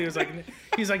absolutely was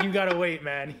he's like, "You gotta wait,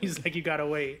 man." He's like, "You gotta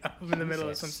wait. I'm in the middle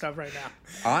of some stuff right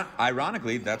now."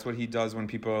 Ironically, that's what he does when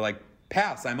people are like,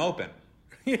 "Pass, I'm open."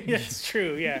 Yeah, it's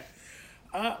true. Yeah.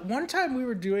 One time we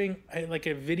were doing a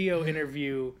video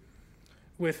interview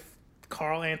with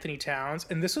Carl Anthony Towns,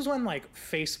 and this was when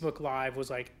Facebook Live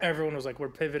was everyone was we're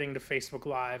pivoting to Facebook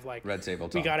Live. Red Table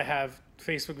Talk. We gotta have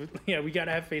Facebook. Yeah, we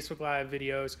gotta have Facebook Live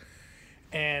videos.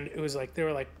 And it was they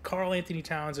were Carl Anthony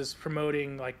Towns is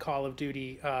promoting Call of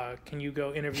Duty. Can you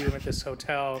go interview him at this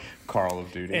hotel? Call of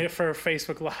Duty. And for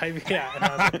Facebook Live,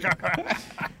 yeah.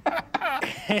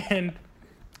 And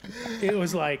it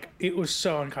was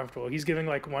so uncomfortable. He's giving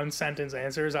one sentence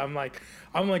answers. I'm like,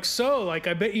 so I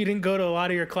bet you didn't go to a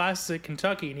lot of your classes at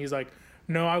Kentucky. And he's like,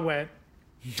 no, I went.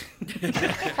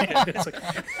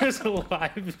 There's a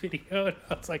live video, and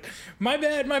I was like, my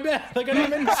bad. I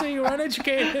didn't mean to say you were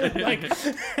uneducated.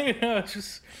 It's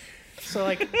just so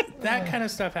that kind of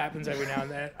stuff happens every now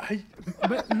and then.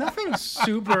 But nothing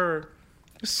super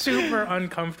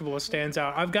uncomfortable stands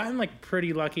out. I've gotten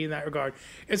pretty lucky in that regard.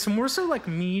 It's more so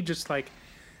me just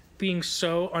being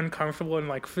so uncomfortable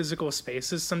in physical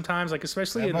spaces sometimes,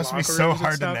 especially in locker rooms. It must be so and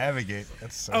hard to stuff. navigate.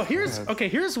 That's so Oh,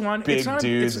 here's one. Big it's not,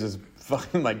 dudes it's, just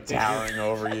fucking towering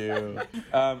over you.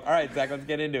 All right, Zach, let's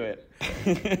get into it.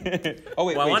 Oh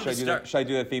wait, Well, should I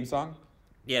do the theme song?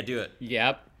 Yeah, do it.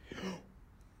 Yep.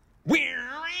 Why?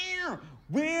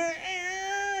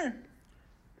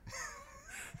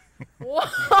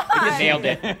 Nailed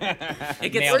it. It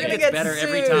gets, We're it gonna gets get better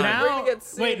every sued. time. Now, We're gonna get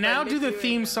sued wait, by now do the Nicki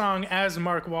theme Minaj. song as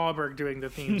Mark Wahlberg doing the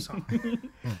theme song.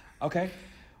 Okay.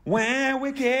 Wow,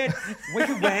 wicked,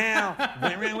 wow,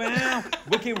 wow,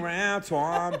 wicked round,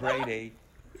 Tom Brady.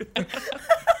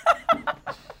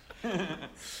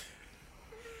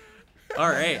 All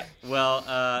right. Well,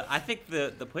 I think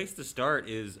the place to start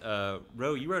is,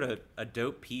 Ro, you wrote a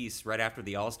dope piece right after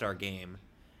the All-Star game,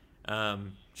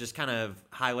 just kind of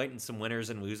highlighting some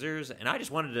winners and losers. And I just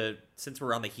wanted to, since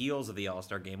we're on the heels of the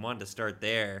All-Star game, wanted to start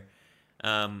there.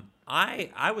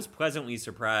 I was pleasantly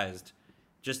surprised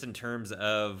just in terms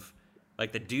of,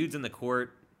 the dudes in the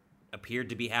court appeared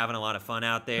to be having a lot of fun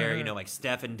out there. You know,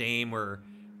 Steph and Dame were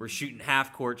shooting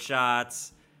half-court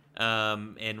shots,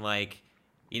 and,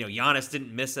 Giannis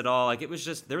didn't miss at all. It was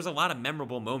just, there was a lot of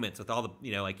memorable moments with all the,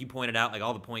 you pointed out,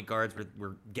 all the point guards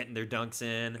were getting their dunks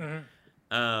in.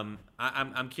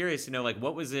 I'm curious,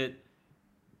 what was it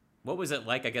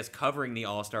like, I guess, covering the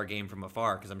All-Star game from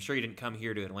afar? Because I'm sure you didn't come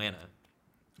here to Atlanta.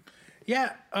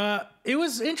 Yeah, it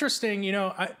was interesting.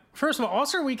 First of all,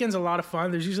 All-Star Weekend's a lot of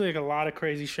fun. There's usually a lot of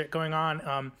crazy shit going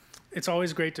on. It's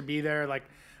always great to be there.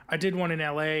 I did one in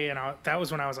LA, and that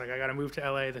was when I was I got to move to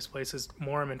LA. This place is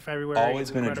warm in February. Always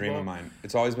It's been incredible. a dream of mine.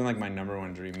 It's always been my number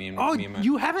one dream. Me and my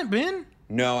You haven't been?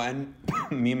 No, and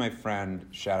me and my friend,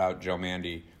 shout out Joe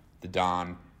Mandy, the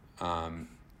Don.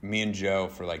 Me and Joe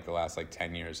for the last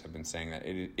 10 years have been saying that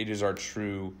it is our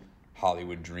true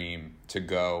Hollywood dream to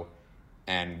go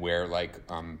and wear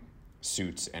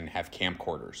suits and have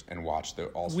camcorders and watch the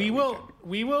All-Star We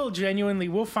Weekend. will genuinely,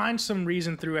 we'll find some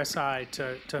reason through SI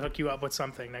to hook you up with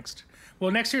something next. Well,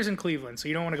 next year's in Cleveland, so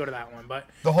you don't want to go to that one, but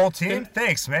The whole team?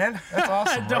 Thanks, man. That's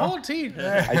awesome, the bro. whole team.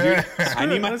 I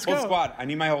need my Let's whole go. squad. I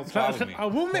need my whole squad with me.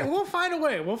 We'll find a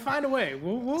way. We'll find a way.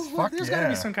 Fuck There's got to yeah.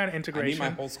 be some kind of I need integration. my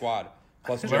whole squad.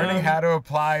 Plus Learning Jeremy. how to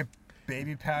apply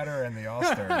baby powder and the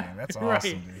All-Star game. That's awesome, Right.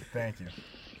 dude. Thank you.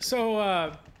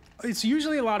 So it's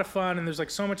usually a lot of fun, and there's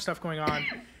like so much stuff going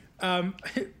on.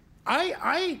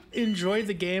 I enjoyed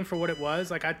the game for what it was.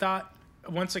 Like I thought,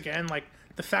 once again, like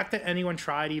the fact that anyone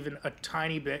tried even a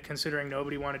tiny bit, considering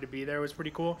nobody wanted to be there, was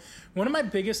pretty cool. One of my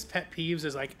biggest pet peeves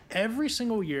is like every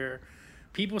single year,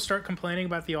 people start complaining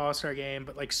about the All-Star game,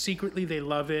 but like secretly they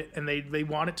love it and they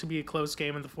want it to be a close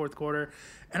game in the fourth quarter.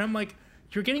 And I'm like,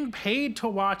 you're getting paid to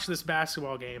watch this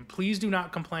basketball game. Please do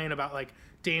not complain about like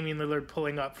Damian Lillard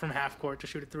pulling up from half court to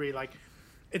shoot a three. Like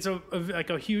it's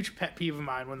a huge pet peeve of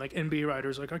mine when like NBA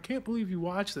writers are like, I can't believe you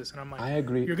watch this. And I'm like, I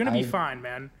agree. You're gonna be fine,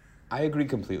 man. I agree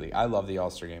completely. I love the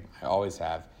All-Star game. I always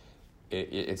have.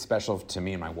 It's special to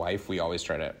me and my wife. We always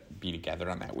try to be together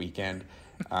on that weekend.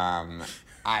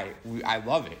 I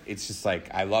love it. It's just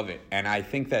like, I love it. And I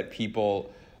think that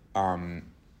people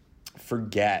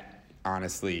forget,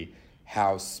 honestly,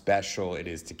 how special it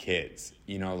is to kids.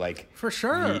 You know, like... For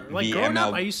sure. Like growing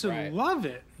up, I used to love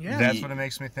it. Yeah. That's what it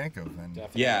makes me think of. And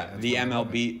Yeah, the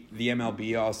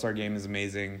MLB All-Star game is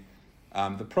amazing.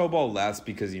 The Pro Bowl less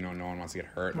because, you know, no one wants to get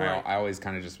hurt. Right. I always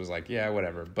kind of just was like, yeah,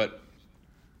 whatever. But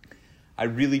I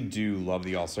really do love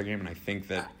the All-Star game, and I think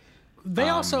that... They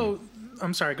also...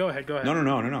 I'm sorry, go ahead.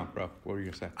 No, bro. What were you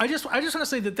going to say? I just want to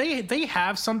say that they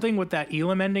have something with that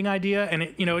Elam ending idea, and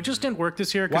it just didn't work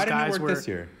this year because Why didn't guys it work this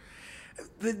year?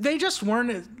 They just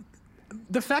weren't.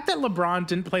 The fact that LeBron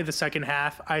didn't play the second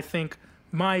half, I think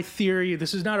my theory.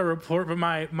 This is not a report, but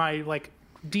my like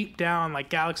deep down like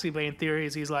galaxy brain theory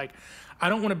is he's like, I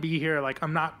don't want to be here. Like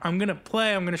I'm gonna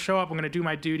play. I'm gonna show up. I'm gonna do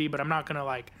my duty, but I'm not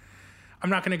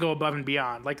gonna go above and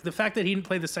beyond. Like the fact that he didn't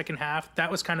play the second half,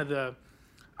 that was kind of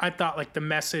I thought like the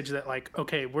message that like,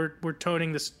 okay, we're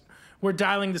toning this, we're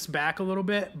dialing this back a little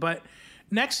bit, but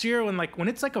next year when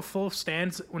it's like a full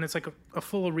stands, when it's like a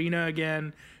full arena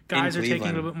again, guys are taking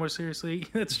it a little bit more seriously.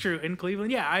 That's true in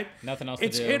Cleveland. Yeah, nothing else to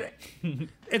do.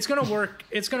 It's gonna work.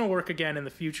 It's gonna work again in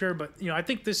the future. But I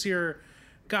think this year,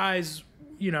 guys,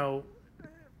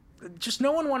 just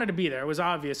no one wanted to be there. It was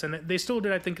obvious, and they still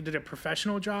did. I think did a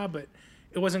professional job, but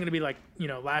it wasn't gonna be like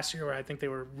last year where I think they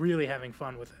were really having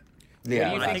fun with it.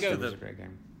 Yeah, I think it was a great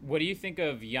game. What do you think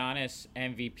of Giannis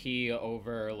MVP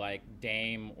over like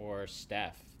Dame or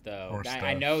Steph? Though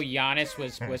I know Giannis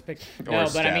was picked. No,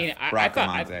 but I mean, I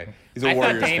thought he's a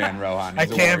Warriors fan, Rohan. I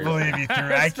can't believe you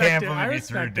threw. I can't believe you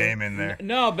threw Dame in there.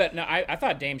 No, but no, I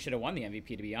thought Dame should have won the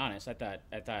MVP. To be honest, I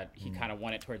thought he kind of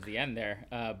won it towards the end there.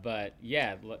 But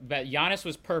yeah, but Giannis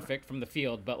was perfect from the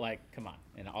field. But like, come on,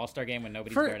 in an All-Star game when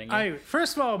nobody's guarding you.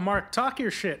 First of all, Mark, talk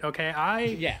your shit,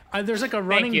 okay? There's like a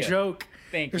running joke.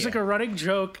 There's like a running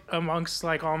joke amongst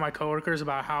like all my coworkers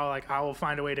about how like I will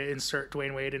find a way to insert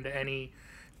Dwayne Wade into any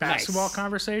basketball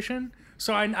conversation.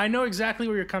 So I know exactly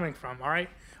where you're coming from, all right?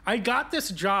 I got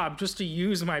this job just to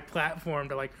use my platform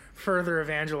to like further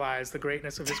evangelize the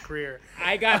greatness of his career.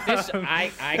 I got this.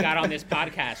 I got on this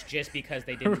podcast just because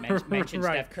they didn't mention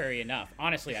Steph Curry enough.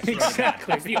 Honestly, I swear to God,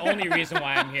 that's the only reason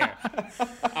why I'm here.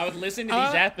 I would listen to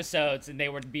these episodes and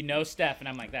there would be no Steph, and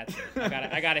I'm like, that's it.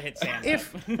 I gotta hit Sam.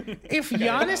 If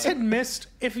Giannis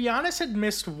had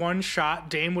missed one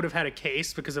shot, Dame would have had a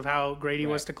case because of how great he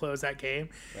was to close that game.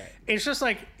 Right. It's just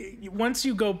like once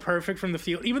you go perfect from the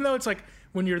field, even though it's like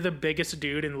when you're the biggest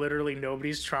dude and literally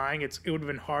nobody's trying, it would have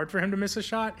been hard for him to miss a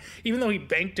shot, even though he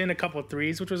banked in a couple of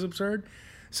threes, which was absurd.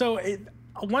 So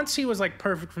once he was like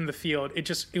perfect from the field,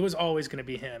 it was always going to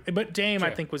be him. But Dame, I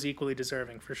think, was equally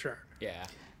deserving for sure. Yeah.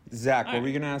 Zach, what were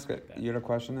you going to ask? You had a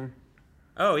question there?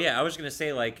 Oh, yeah. I was going to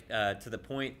say, like, to the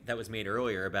point that was made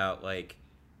earlier about, like,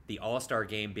 the All-Star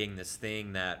game being this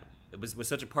thing that was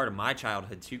such a part of my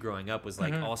childhood, too, growing up, was,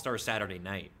 like, All-Star Saturday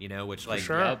night, which, like,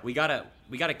 we got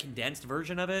a condensed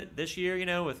version of it this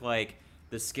year, with, like,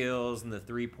 the skills and the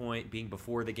three-point being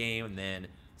before the game and then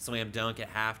slam dunk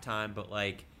at halftime. But,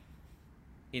 like,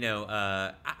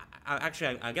 I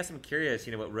guess I'm curious,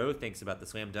 what Ro thinks about the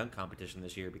slam dunk competition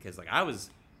this year, because, like, I was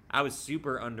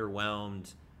super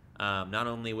underwhelmed, not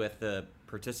only with the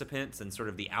participants and sort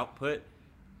of the output,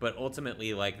 but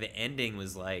ultimately, like, the ending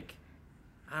was, like,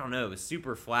 I don't know, it was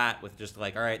super flat with just,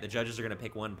 like, all right, the judges are going to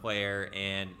pick one player,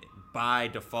 and by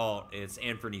default, it's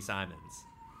Anthony Simons.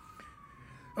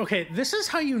 Okay, this is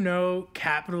how you know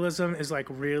capitalism is, like,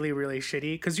 really, really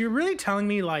shitty, because you're really telling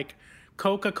me, like,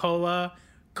 Coca-Cola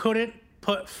couldn't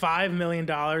put $5 million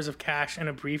of cash in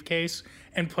a briefcase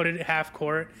and put it at half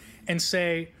court and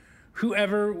say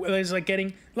whoever is like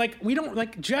getting like we don't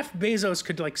like Jeff Bezos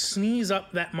could like sneeze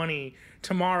up that money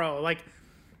tomorrow. Like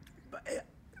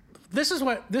this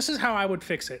is how I would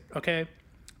fix it. Okay.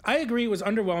 I agree it was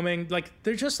underwhelming. Like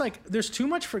there's too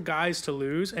much for guys to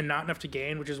lose and not enough to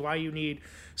gain, which is why you need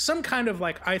some kind of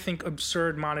like I think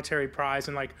absurd monetary prize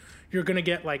and like you're gonna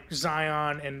get like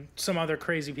Zion and some other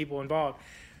crazy people involved.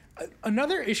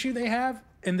 Another issue they have,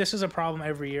 and this is a problem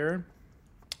every year,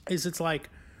 is it's like,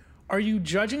 are you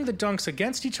judging the dunks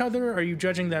against each other? Are you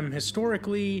judging them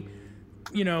historically?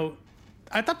 You know,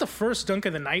 I thought the first dunk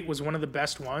of the night was one of the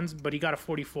best ones, but he got a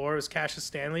 44. It was Cassius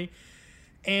Stanley.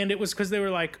 And it was because they were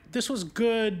like, this was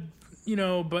good, you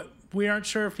know, but we aren't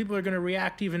sure if people are going to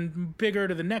react even bigger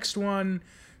to the next one.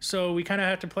 So we kind of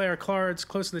have to play our cards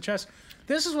close to the chest.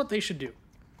 This is what they should do.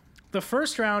 The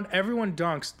first round, everyone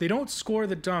dunks. They don't score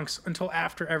the dunks until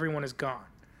after everyone is gone.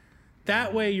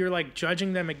 That way you're like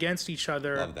judging them against each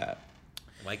other. Love that.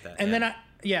 I like that. And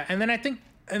then I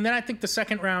think the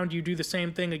second round you do the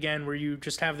same thing again where you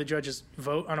just have the judges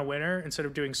vote on a winner instead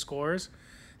of doing scores.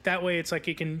 That way it's like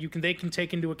they can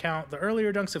take into account the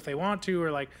earlier dunks if they want to,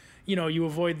 or like, you know, you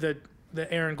avoid the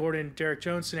Aaron Gordon, Derek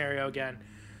Jones scenario again.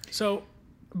 So,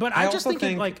 but I just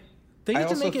think like they need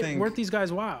to make it worth these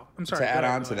guys' while. I'm sorry. To add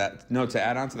on to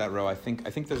that, Ro, I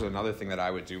think there's another thing that I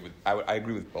would do. I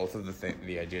agree with both of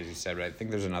the ideas you said, but I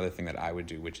think there's another thing that I would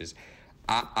do, which is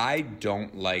I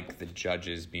don't like the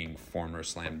judges being former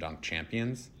slam dunk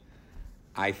champions.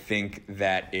 I think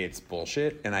that it's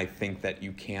bullshit, and I think that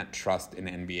you can't trust an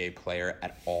NBA player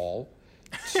at all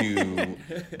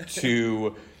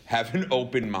to have an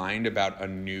open mind about a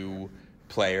new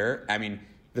player. I mean,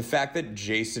 the fact that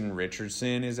Jason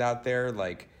Richardson is out there,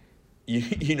 like,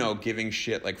 you know, giving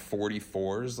shit like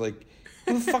 44s, like,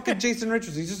 who the fuck is Jason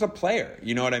Richardson? He's just a player.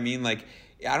 You know what I mean? Like,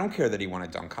 I don't care that he won a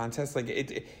dunk contest. Like,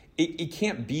 it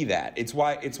can't be that. It's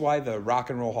why the Rock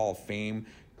and Roll Hall of Fame,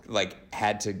 like,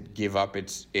 had to give up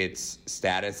its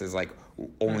status as, like,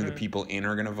 only the people in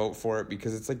are going to vote for it,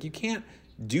 because it's like, you can't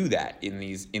do that in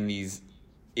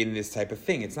this type of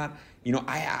thing. It's not, you know,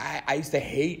 I used to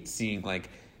hate seeing, like,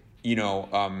 you know,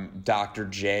 Dr.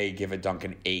 J give a dunk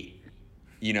an 8,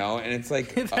 you know, and it's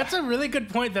like that's a really good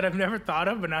point that I've never thought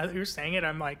of, but now that you're saying it,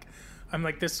 I'm like,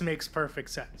 this makes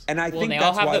perfect sense. And I think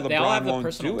that's why LeBron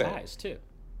won't do it. Ties too.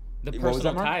 The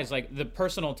personal ties, like the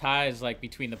personal ties, like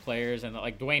between the players and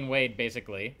like Dwayne Wade,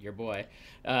 basically your boy,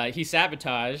 he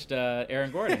sabotaged Aaron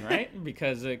Gordon, right?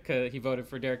 because he voted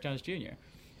for Derek Jones Jr.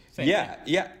 Yeah.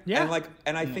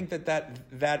 And I think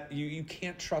that you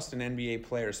can't trust an NBA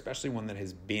player, especially one that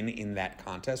has been in that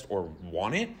contest or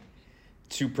won it,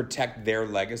 to protect their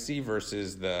legacy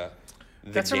versus the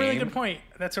That's game. A really good point.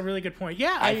 That's a really good point.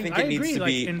 Yeah, I think it needs agree. to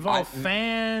be involve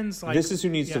fans. Like, this is who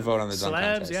needs to vote on the dunk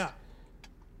contest. Yeah.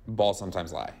 Ball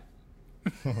sometimes lie.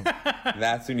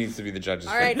 That's who needs to be the judges.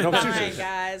 All right, fine,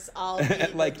 guys. I'll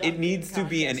like it needs to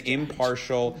be an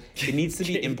impartial. It needs to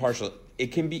be impartial.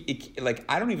 It can be like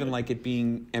I don't even like it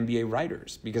being NBA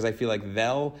writers, because I feel like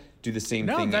they'll do the same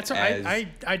thing. No, that's I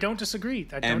don't disagree.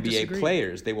 I don't NBA disagree.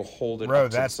 players, they will hold it. Bro,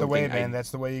 up that's to the way, something man. That's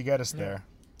the way you get us there.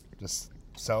 Just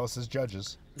sell us as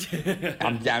judges.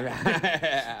 I'm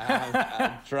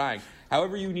trying.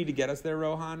 However, you need to get us there,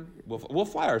 Rohan. We'll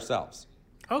fly ourselves.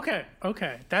 Okay.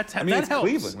 That it's helps.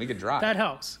 Cleveland. We could drive. That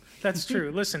helps. That's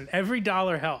true. Listen, every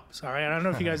dollar helps. All right. I don't know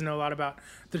if you guys know a lot about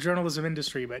the journalism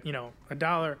industry, but you know, a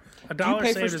dollar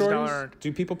saved is a dollar earned.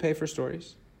 Do people pay for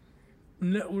stories?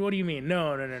 No. What do you mean?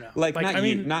 No. Like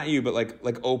not you, but like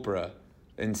Oprah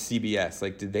and CBS.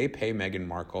 Like, did they pay Meghan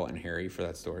Markle and Harry for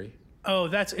that story? Oh,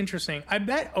 that's interesting. I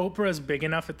bet Oprah's big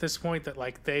enough at this point that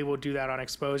like they will do that on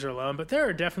exposure alone. But there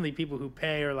are definitely people who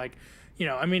pay, or like, you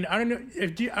know, I mean, I don't know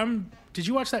if did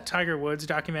you watch that Tiger Woods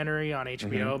documentary on HBO?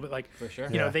 Mm-hmm. But like, for sure,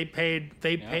 you know, they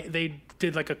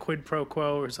did like a quid pro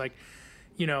quo. Where it's like,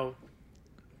 you know,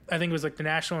 I think it was like the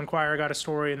National Enquirer got a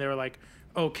story and they were like,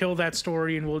 oh, kill that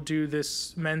story and we'll do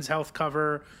this Men's Health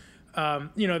cover.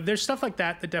 You know, there's stuff like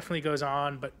that definitely goes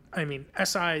on. But I mean,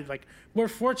 SI, like, we're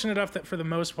fortunate enough that for the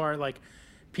most part, like,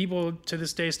 people to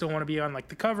this day still want to be on like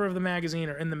the cover of the magazine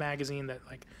or in the magazine, that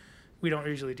like we don't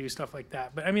usually do stuff like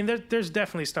that. But I mean, there's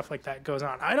definitely stuff like that goes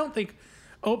on. I don't think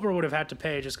Oprah would have had to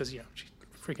pay just because, you know, she's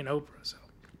freaking Oprah. So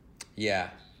yeah,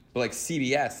 but like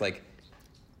CBS, like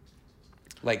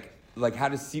how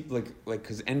does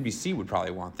because NBC would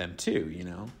probably want them too, you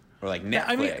know, or like Netflix. Yeah,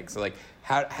 I mean, so like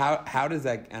how does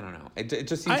that? I don't know. It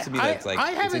just seems to me that it's like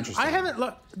it's interesting. I haven't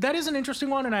looked. That is an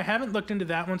interesting one, and I haven't looked into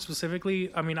that one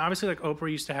specifically. I mean, obviously, like Oprah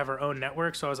used to have her own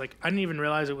network, so I was like, I didn't even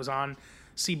realize it was on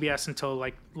CBS until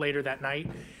like later that night.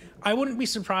 I wouldn't be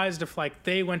surprised if like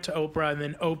they went to Oprah and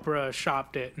then Oprah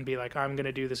shopped it and be like, I'm going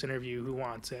to do this interview. Who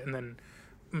wants it? And then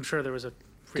I'm sure there was a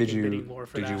freaking bidding war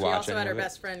for that. She watch also any had her of it?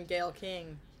 best friend Gail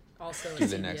King, also a Do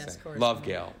the CBS next thing. correspondent.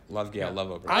 Love Gail. Love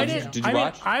Oprah. I Did didn't. you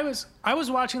watch? I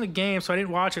was watching the game, so I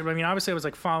didn't watch it. But I mean, obviously, I was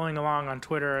like following along on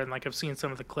Twitter, and like I've seen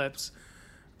some of the clips.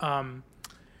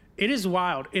 It is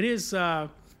wild. It is.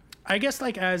 I guess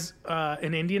like as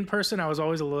an Indian person, I was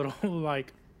always a little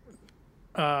like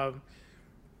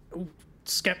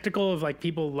skeptical of like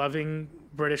people loving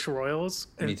British royals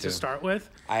Me too. to start with.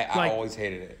 I like, always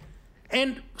hated it.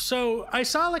 And so I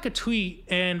saw like a tweet,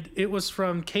 and it was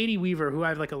from Katie Weaver, who I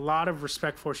have like a lot of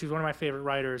respect for. She's one of my favorite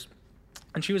writers,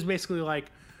 and she was basically like,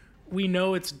 "We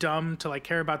know it's dumb to like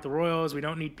care about the royals. We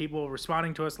don't need people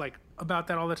responding to us like about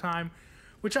that all the time,"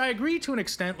 which I agree to an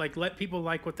extent. Like, let people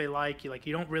like what they like.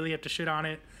 You don't really have to shit on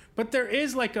it. But there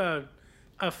is like a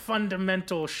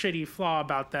fundamental shitty flaw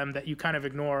about them that you kind of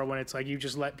ignore when it's like you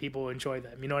just let people enjoy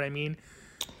them. You know what I mean?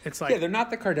 It's like, Yeah, they're not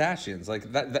the Kardashians.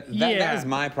 Like that is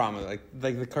my problem. Like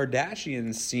the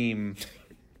Kardashians seem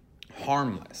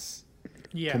harmless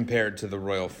yeah. compared to the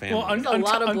royal family. Well, There's a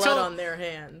lot of blood on their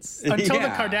hands. until the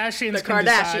Yeah. Kardashians The can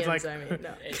decide, Kardashians, like, I mean,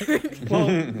 no.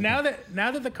 well, now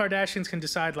that the Kardashians can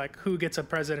decide like who gets a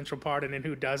presidential pardon and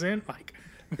who doesn't, like,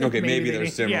 Okay, maybe they they're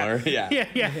need- similar.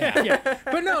 Yeah.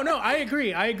 But no, I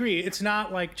agree. It's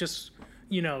not like just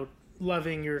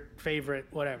loving your favorite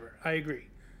whatever. I agree.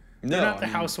 No, They're not the I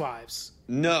mean, housewives.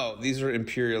 No, these are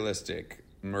imperialistic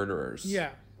murderers. Yeah.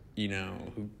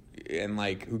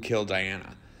 Who killed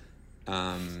Diana,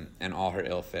 and all her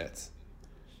ill fits.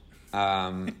 Dude,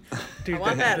 I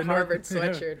want that Harvard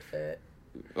sweatshirt fit.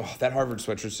 Oh, that Harvard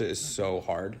sweatshirt is so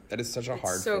hard. That is such a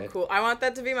hard It's so fit. cool. I want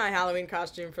that to be my Halloween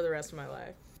costume for the rest of my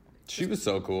life. She was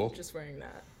so cool. Just wearing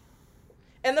that.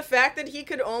 And the fact that he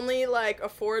could only like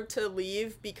afford to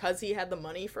leave because he had the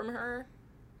money from her.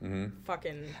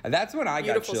 Fucking That's when I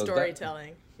got beautiful chills.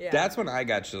 storytelling. Yeah. That's when I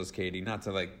got chills, Katie. Not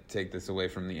to like take this away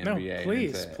from the NBA. No,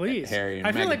 please, and please. Harry and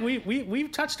I feel Meghan. like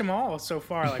we've touched them all so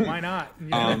far. Like, why not?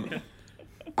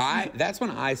 That's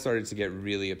when I started to get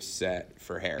really upset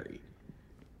for Harry.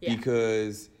 Yeah.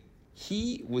 Because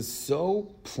he was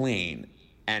so plain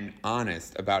and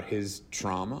honest about his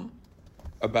trauma,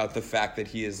 about the fact that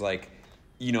he is like,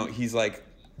 he's like,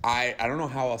 I don't know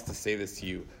how else to say this to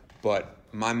you, but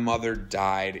my mother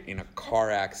died in a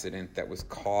car accident that was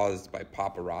caused by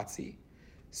paparazzi.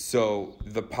 So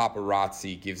the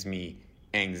paparazzi gives me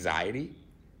anxiety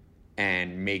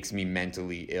and makes me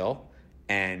mentally ill.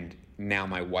 And now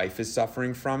my wife is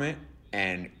suffering from it,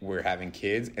 and we're having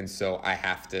kids, and so I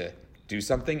have to do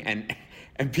something. And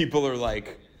people are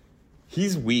like,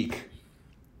 he's weak.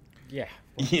 Yeah.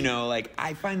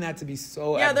 I find that to be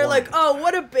so Yeah, they're like, abhorrent. oh,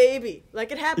 what a baby.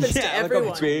 Like, it happens to everyone.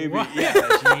 Like a baby.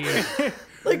 Yeah.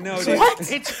 Like, No,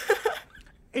 what?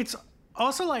 It's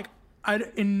also like,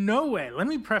 in no way, let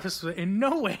me preface with, in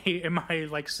no way am I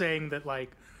like saying that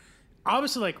like,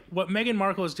 obviously like what Meghan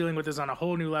Markle is dealing with is on a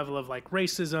whole new level of like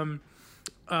racism,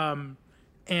 and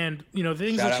the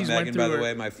things Shout that out she's Megan, went through. by the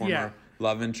way, my former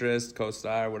love interest,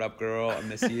 co-star. What up, girl? I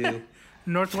miss you.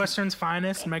 Northwestern's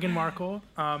finest, Meghan Markle.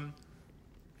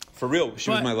 For real, she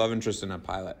was But- my love interest in a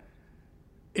pilot.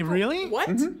 It really? What?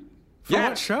 For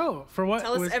what show? For what?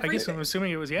 Tell us Was, I guess everything. I'm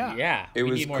assuming it was Yeah. It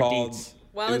we was need more called. deets.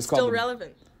 While it it's was called still the-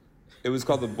 relevant. It was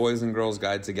called The Boys and Girls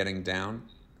Guide to Getting Down.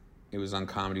 It was on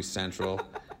Comedy Central.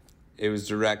 It was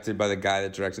directed by the guy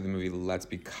that directed the movie Let's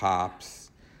Be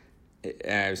Cops. It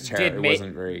was terrible. It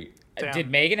wasn't very. Damn. Did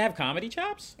Megan have comedy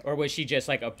chops, or was she just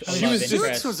like a She love was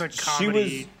interest? Suits was a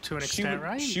comedy to an extent,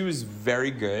 right? She was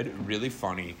very good, really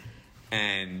funny,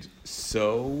 and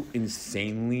so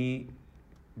insanely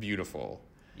beautiful.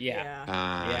 Yeah.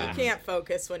 You Yeah. can't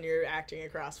focus when you're acting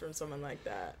across from someone like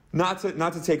that. Not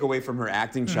to take away from her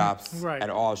acting chops right. at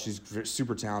all. She's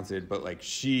super talented, but like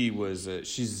she's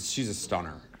a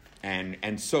stunner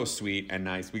and so sweet and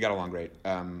nice. We got along great.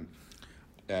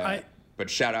 But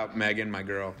shout out Megan, my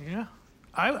girl. Yeah.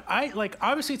 I like,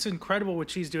 obviously it's incredible what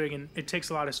she's doing, and it takes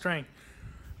a lot of strength.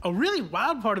 A really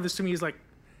wild part of this to me is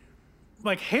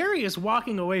like Harry is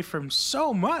walking away from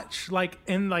so much,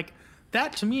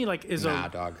 that to me is Nah,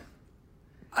 dog.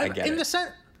 I get in it. the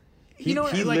sense, He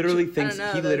like, literally thinks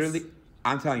I don't know,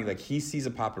 I'm telling you, like he sees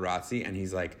a paparazzi and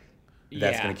he's like,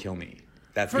 that's Yeah. gonna kill me.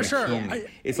 That's For gonna sure. kill me.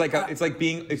 It's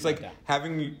like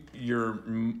having your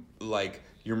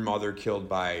mother killed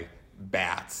by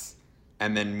bats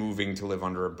and then moving to live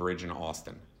under a bridge in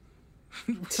Austin.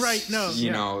 right? No,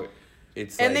 You know,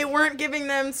 it's And like, they weren't giving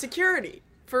them security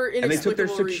for And they took their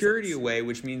inexplicable security reasons. away,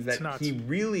 which means that nuts. he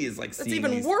really is like That's seeing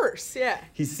even these, worse. Yeah.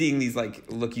 he's seeing these like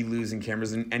looky-loos in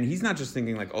cameras, and he's not just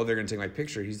thinking like, oh, they're gonna take my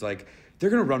picture. He's like, they're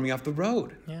gonna run me off the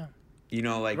road. Yeah. You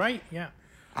know, like Right. Yeah.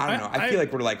 I don't know. I feel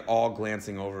like we're like all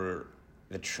glancing over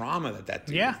the trauma that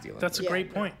dude Yeah, is dealing that's a with.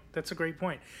 great point. That's a great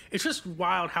point. It's just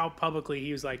wild how publicly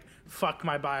he was like, "Fuck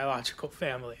my biological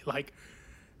family." Like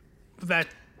that.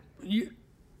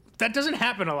 That doesn't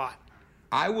happen a lot.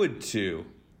 I would too.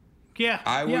 Yeah,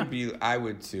 I yeah.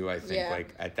 would too. I think Yeah.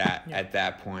 like at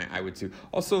that point, I would too.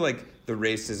 Also, like the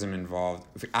racism involved.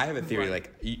 I have a theory. Right.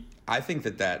 Like I think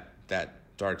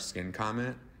that dark skin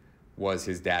comment was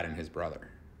his dad and his brother.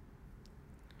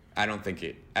 I don't think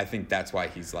it. I think that's why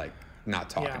he's like not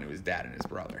talking Yeah. to his dad and his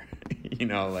brother. You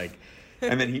know, like,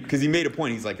 and then because he made a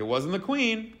point. He's like, it wasn't the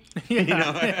queen. You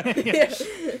know.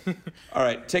 All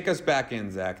right, take us back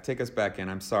in, Zach. Take us back in.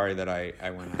 I'm sorry that I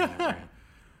went on that rant.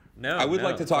 No, I would no,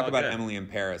 like to it's talk all about good. Emily in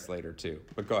Paris later too,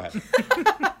 but go ahead.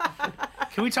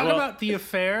 Can we talk Well- about The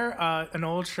Affair, an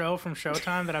old show from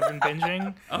Showtime that I've been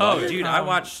binging? Oh, dude,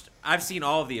 I've seen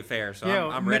all of The Affair, so Yo,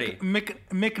 I'm ready.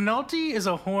 McNulty is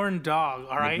a horned dog.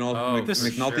 All right.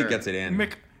 McNulty sure. gets it in.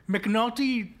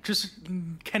 McNulty just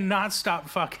cannot stop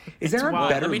fucking. Is there It's a wild.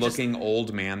 better Let me just- looking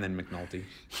old man than McNulty?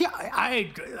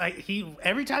 Yeah, he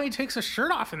every time he takes a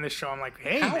shirt off in this show, I'm like,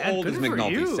 hey, How man, old good is for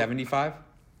McNulty? you. 75?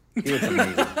 He looks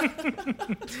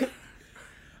amazing.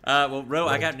 Well, Ro,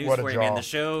 I got news What a for you, man. jaw. The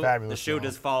show Fabulous jaw.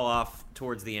 does fall off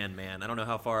towards the end, man. I don't know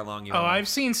how far along you Oh, are. I've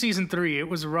seen season 3. It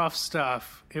was rough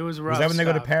stuff. It was rough. Was that when they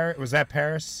go to stuff. Paris? Was that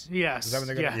Paris? Yes. Was that when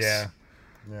they go yes.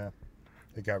 Yeah.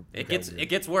 Yeah. It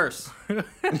gets worse.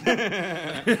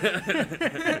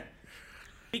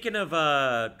 Speaking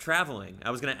of traveling,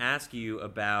 I was going to ask you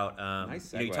about.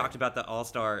 Nice You segue. talked about the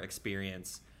All-Star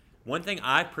experience. One thing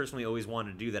I personally always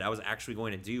wanted to do that I was actually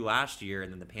going to do last year,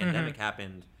 and then the pandemic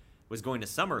happened, was going to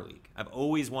Summer League. I've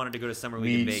always wanted to go to Summer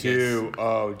League in Me Vegas. too.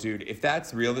 Oh, dude. If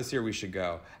that's real this year, we should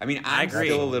go. I mean, I'm agree.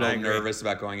 still a little I agree. nervous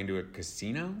about going into a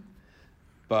casino,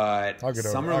 but I'll get over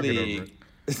Summer I'll get over League.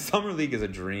 Summer League is a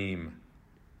dream.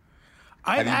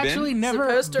 I've Have you been? actually never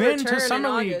Supposed to been return to Summer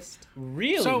in League. August.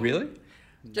 Really? So- Really?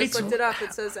 Just It's- looked it up.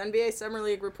 It says NBA Summer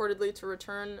League reportedly to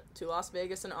return to Las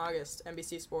Vegas in August.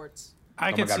 NBC Sports. I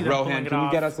Oh my can God, see them pulling Rohan, it can you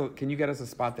off. get us a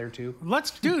spot there too?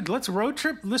 Let's road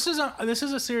trip. This is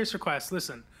a serious request.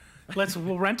 Listen,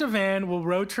 we'll rent a van. We'll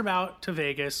road trip out to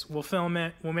Vegas. We'll film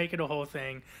it. We'll make it a whole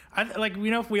thing.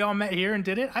 If we all met here and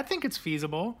did it, I think it's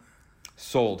feasible.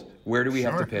 Sold. Where do we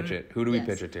have to Sure. pitch it? Who do we Yes.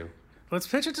 pitch it to? Let's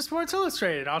pitch it to Sports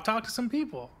Illustrated. I'll talk to some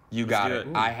people. You got do it.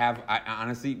 it. I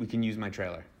honestly, we can use my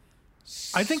trailer.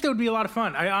 I think that would be a lot of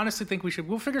fun. I honestly think we should.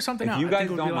 We'll figure something If out. you I guys think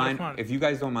it would be don't a lot of mind, fun. if you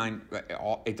guys don't mind,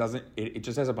 it doesn't. It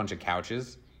just has a bunch of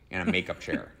couches and a makeup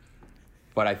chair,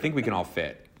 but I think we can all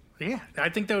fit. Yeah, I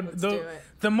think the do it.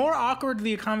 the more awkward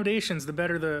the accommodations, the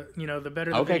better the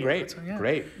better. The Okay, video. great, So, yeah.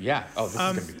 great, yeah. Oh, this is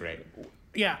gonna be great.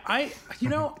 Yeah,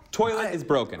 Toilet is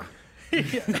broken.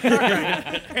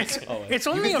 it's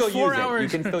You only can a still 4 use it. hours. You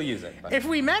can still use it. but- If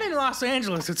we met in Los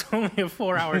Angeles, it's only a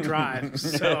 4-hour drive.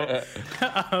 So,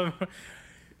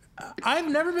 I've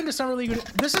never been to Summer League.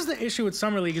 This is the issue with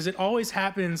Summer League: is it always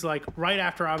happens like right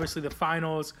after, obviously, the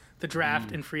finals, the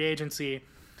draft, and free agency.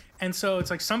 And so it's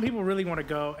like some people really want to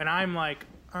go, and I'm like,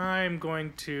 I'm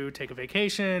going to take a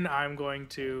vacation. I'm going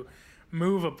to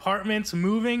move apartments.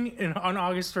 Moving on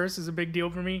August 1st is a big deal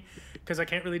for me because I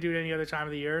can't really do it any other time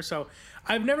of the year. So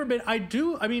I've never been.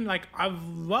 I've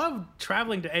loved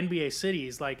traveling to NBA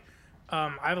cities. Like,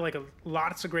 I have like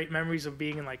lots of great memories of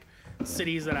being in like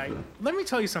cities that let me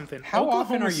tell you something. How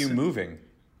often Oklahoma are you City- moving?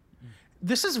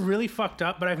 This is really fucked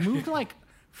up, but I've moved like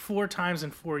 4 times in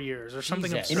 4 years or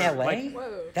something Jesus. absurd. In LA? Like,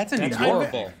 Whoa. That's a New That's York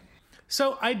horrible. thing.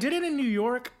 so I did it in New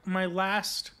York. My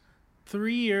last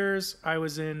 3 years I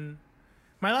was in.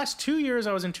 My last 2 years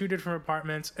I was in 2 different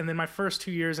apartments, and then my first 2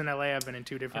 years in LA I've been in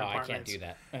 2 Oh, different I apartments. can't do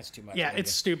that. That's too much. Yeah, for me.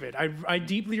 it's stupid. I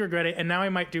deeply regret it, and now I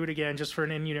might do it again just for an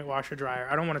in-unit washer dryer.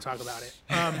 I don't want to talk about it.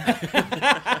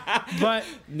 But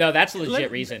No, that's a legit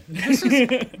Let- reason.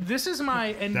 this is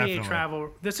my NBA Definitely. travel.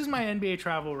 This is my NBA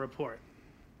travel report.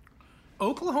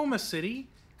 Oklahoma City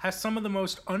has some of the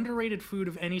most underrated food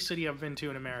of any city I've been to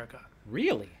in America.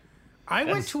 Really? I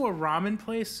went to a ramen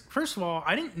place. First of all,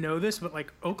 I didn't know this, but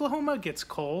like Oklahoma gets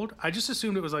cold. I just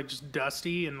assumed it was like just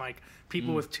dusty and like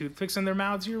people with toothpicks in their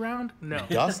mouths year round. No.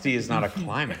 Dusty is not a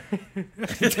climate.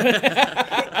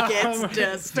 Gets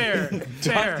dusty. Fair.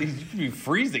 Dusty, you could be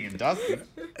freezing and dusty.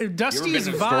 Dusty been is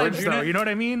in a storage vibes, though. unit? You know what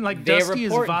I mean? Like They dusty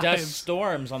is report vibes. dust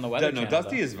storms on the weather No, channel.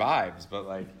 Dusty though. is vibes, but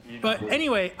like. But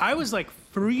anyway, I was like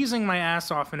freezing my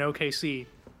ass off in OKC,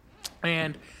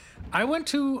 and I went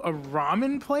to a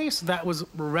ramen place that was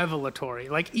revelatory,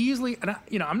 like easily. And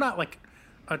I'm not like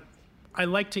I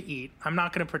like to eat. I'm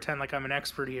not going to pretend like I'm an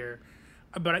expert here,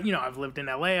 but I've lived in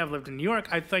LA, I've lived in New York.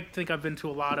 I think I've been to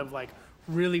a lot of like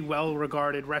really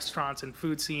well-regarded restaurants and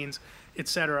food scenes,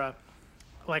 etc.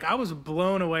 Like I was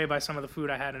blown away by some of the food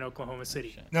I had in Oklahoma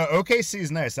City. No, OKC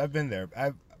is nice. I've been there.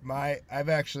 I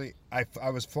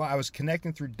was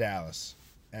connecting through Dallas,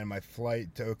 and my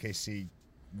flight to OKC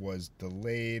was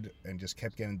delayed and just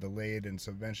kept getting delayed, and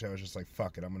so eventually I was just like,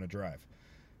 fuck it, I'm gonna drive.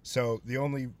 So the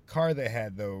only car they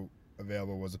had though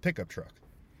available was a pickup truck.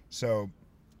 So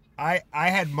I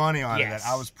had money on it that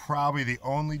I was probably the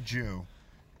only Jew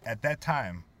at that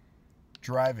time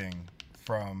driving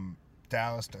from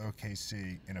Dallas to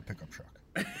OKC in a pickup truck.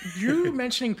 You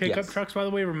mentioning pickup trucks, by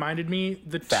the way, reminded me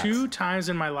the two times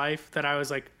in my life that I was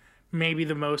like maybe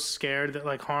the most scared that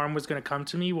like harm was going to come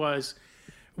to me was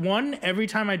one, every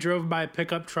time I drove by a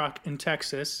pickup truck in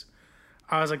Texas,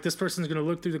 I was like, this person's going to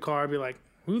look through the car and be like,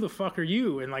 who the fuck are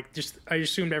you? And like, I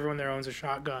assumed everyone there owns a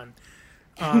shotgun.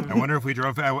 I wonder if we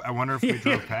drove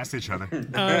past each other.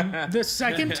 The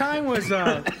second time was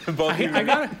Both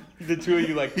the two of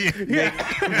you like make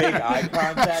eye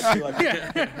contact. You're like,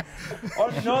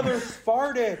 another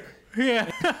Spartak. Yeah.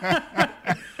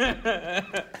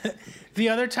 The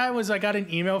other time was I got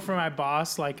an email from my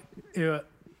boss like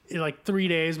 3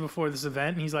 days before this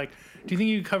event, and he's like, "Do you think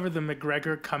you could cover the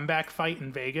McGregor comeback fight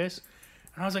in Vegas?"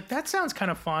 And I was like, "That sounds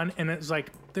kind of fun." And it was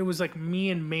like there was like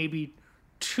me and maybe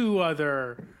two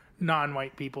other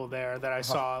non-white people there that I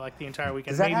saw like the entire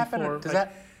weekend. Does that maybe happen? four, Does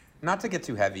that not to get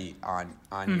too heavy on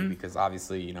you because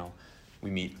obviously we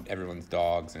meet everyone's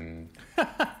dogs and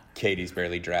Katie's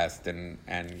barely dressed and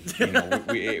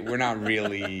we're not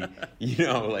really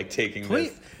like taking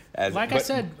this as like I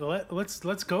said,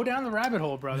 let's go down the rabbit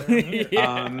hole, brother.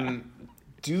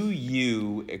 Do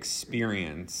you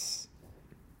experience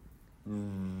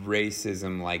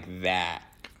racism like that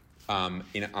on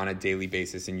a daily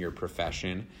basis in your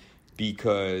profession?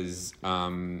 Because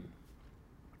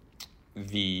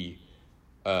the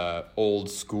old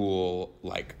school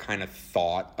like kind of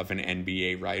thought of an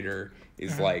NBA writer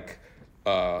is like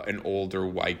an older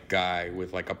white guy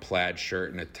with like a plaid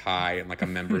shirt and a tie and like a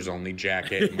members only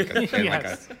jacket and like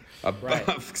a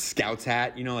Scouts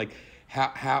hat. Like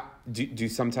how do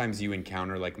sometimes you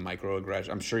encounter like microaggressions?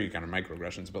 I'm sure you encounter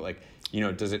microaggressions, but like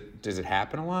does it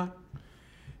happen a lot?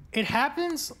 It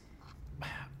happens.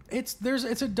 It's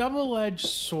a double-edged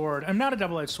sword. I'm not a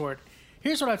double-edged sword.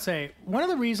 Here's what I'd say. One of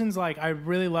the reasons like I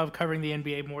really love covering the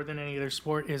NBA more than any other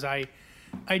sport is I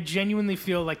genuinely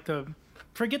feel like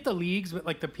forget the leagues, but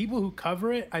like the people who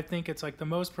cover it, I think it's like the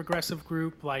most progressive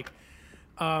group, like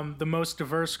the most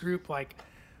diverse group. Like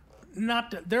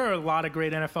there are a lot of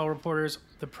great NFL reporters.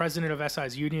 The president of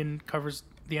SI's union covers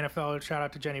the NFL. Shout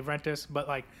out to Jenny Vrentas. But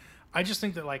like I just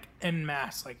think that like en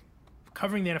masse, like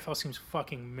covering the NFL seems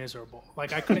fucking miserable.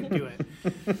 Like I couldn't do it.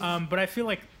 But I feel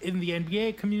like in the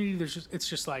NBA community,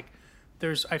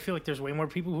 I feel like there's way more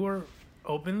people who are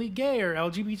openly gay or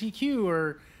LGBTQ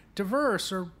or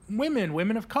diverse or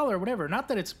women of color, whatever. Not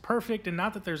that it's perfect and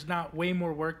not that there's not way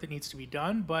more work that needs to be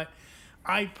done, but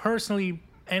I personally,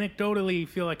 anecdotally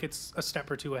feel like it's a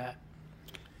step or two ahead.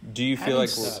 Do you feel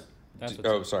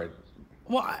sorry.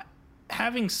 Well,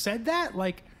 having said that,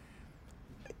 like,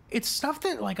 it's stuff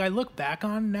that like I look back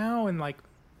on now and like,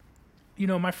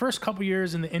 my first couple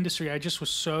years in the industry, I just was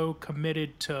so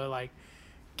committed to like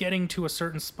getting to a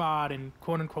certain spot and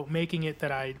quote unquote making it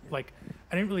that I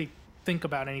didn't really think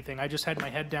about anything. I just had my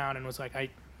head down and was like,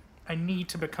 I need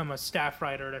to become a staff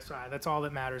writer at SI. That's all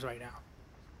that matters right now.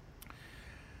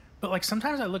 But like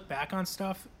sometimes I look back on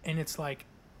stuff and it's like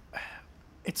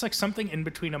something in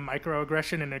between a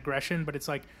microaggression and aggression, but it's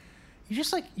like,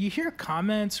 you hear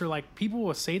comments or like people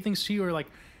will say things to you or like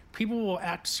people will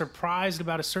act surprised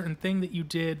about a certain thing that you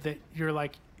did that you're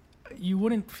like, you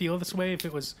wouldn't feel this way if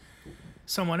it was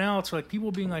someone else, or like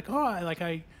people being like,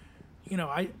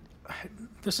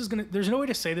 there's no way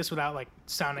to say this without like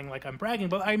sounding like I'm bragging,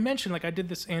 but I mentioned like I did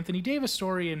this Anthony Davis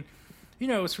story and,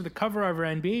 it was for the cover of our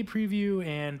NBA preview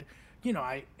and,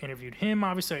 I interviewed him.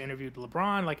 Obviously, I interviewed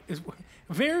LeBron. Like, it's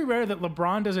very rare that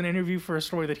LeBron does an interview for a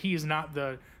story that he is not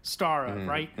the star of,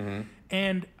 right? Mm-hmm.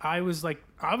 And I was like,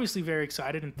 obviously, very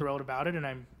excited and thrilled about it, and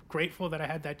I'm grateful that I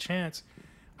had that chance.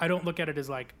 I don't look at it as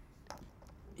like,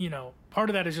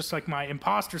 part of that is just like my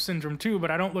imposter syndrome too.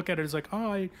 But I don't look at it as like,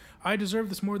 oh, I deserve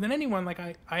this more than anyone. Like,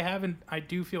 I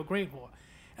do feel grateful.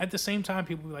 At the same time,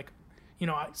 people be like,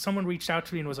 someone reached out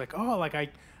to me and was like, oh, like I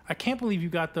can't believe you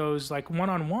got those like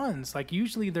one-on-ones. Like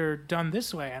usually they're done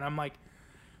this way. And I'm like,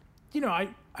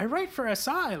 I write for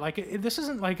SI. Like this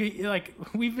isn't like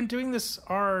we've been doing this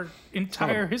our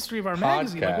entire history of our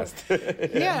magazine.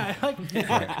 Like, yeah, like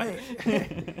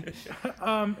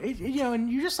and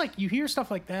you just like you hear stuff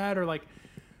like that, or like,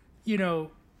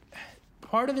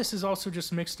 part of this is also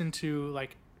just mixed into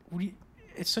like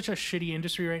it's such a shitty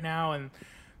industry right now, and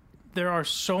there are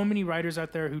so many writers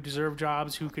out there who deserve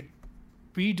jobs, who could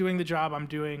be doing the job I'm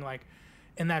doing, like,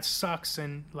 and that sucks.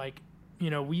 And like,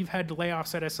 we've had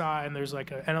layoffs at SI, and there's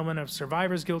like an element of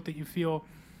survivor's guilt that you feel.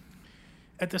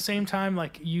 At the same time,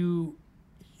 like you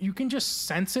can just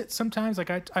sense it sometimes. Like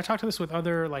I talk to this with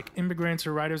other like immigrants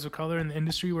or writers of color in the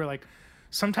industry, where like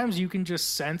sometimes you can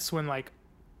just sense when like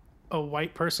a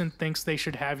white person thinks they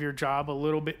should have your job a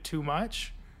little bit too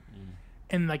much.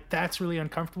 And like that's really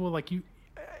uncomfortable. Like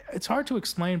it's hard to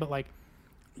explain, but like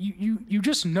you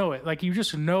just know it. Like you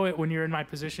just know it when you're in my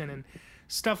position, and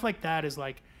stuff like that is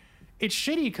like, it's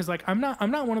shitty because like I'm not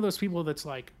one of those people that's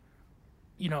like,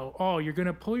 oh, you're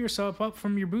gonna pull yourself up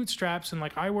from your bootstraps, and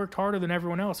like I worked harder than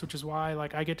everyone else, which is why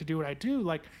like I get to do what I do.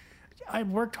 Like I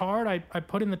worked hard, I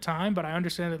put in the time, but I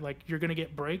understand that like you're gonna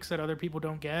get breaks that other people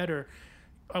don't get. Or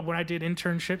when I did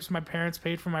internships, my parents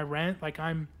paid for my rent. Like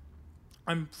I'm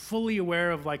fully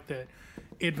aware of like the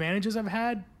advantages I've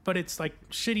had, but it's like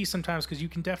shitty sometimes because you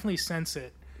can definitely sense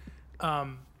it.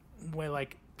 Where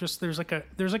like just there's like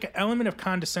an element of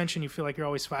condescension you feel like you're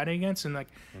always fighting against, and like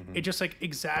it just like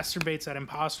exacerbates that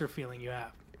imposter feeling you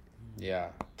have. Yeah,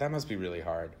 that must be really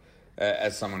hard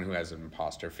as someone who has an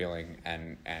imposter feeling,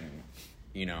 and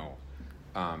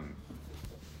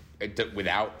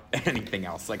without anything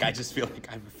else. Like I just feel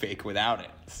like I'm fake without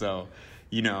it. So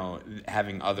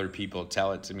having other people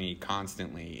tell it to me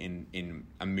constantly in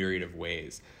a myriad of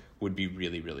ways would be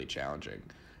really, really challenging.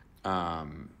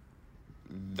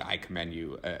 I commend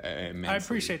you immensely. I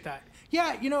appreciate that.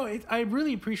 Yeah, I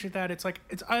really appreciate that. It's like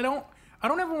I don't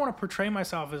ever want to portray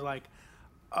myself as like,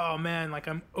 oh man, like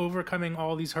I'm overcoming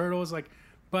all these hurdles. Like,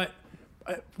 but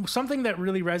something that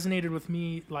really resonated with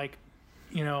me, like,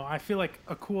 I feel like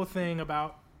a cool thing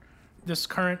about this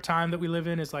current time that we live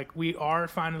in is like we are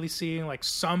finally seeing like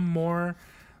some more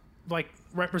like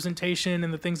representation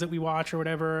in the things that we watch or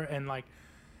whatever. And like,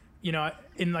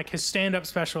 in like his stand-up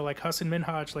special, like Hassan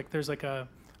Minhaj, like there's like I'm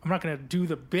not gonna do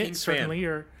the bit King's certainly fan.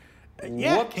 or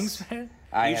yeah, Whoops. King's fan.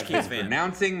 I Huge have Kings been fan.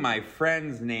 pronouncing my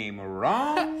friend's name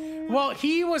wrong. Well,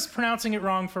 he was pronouncing it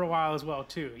wrong for a while as well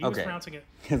too. He was pronouncing it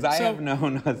Because I So- have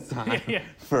known Hassan Yeah,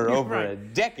 for you're over right. a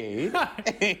decade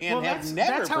and have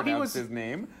never how he pronounced was. his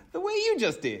name the way you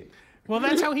just did. Well,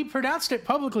 that's how he pronounced it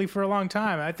publicly for a long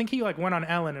time. I think he like went on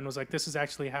Ellen and was like, "This is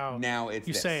actually how Now it's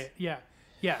you this. say it." Yeah,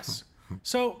 yes.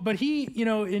 So, but he,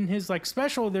 in his like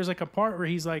special, there's like a part where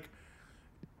he's like,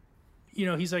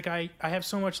 he's like, I have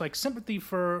so much like sympathy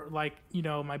for like,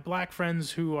 my black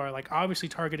friends who are like obviously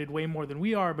targeted way more than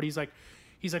we are. But he's like,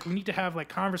 we need to have like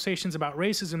conversations about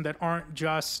racism that aren't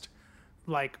just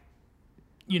like,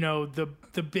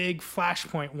 the big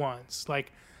flashpoint ones,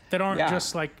 like that aren't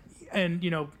just like, and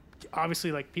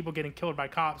obviously like people getting killed by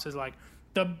cops is like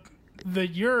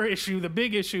your issue, the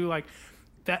big issue, like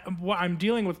that what I'm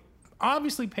dealing with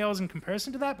obviously pales in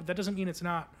comparison to that, but that doesn't mean it's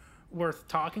not worth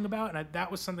talking about. And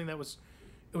that was something that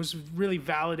it was really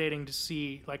validating to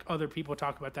see like other people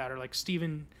talk about that, or like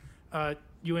Stephen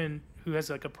Ewan, who has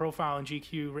like a profile in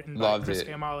GQ written Loved by Chris it.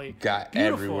 Camali. Got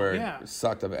Beautiful, every word. yeah.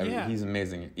 Sucked up every. Yeah. He's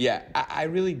amazing. Yeah, I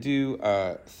really do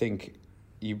think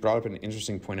you brought up an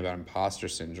interesting point about imposter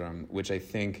syndrome, which I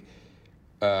think,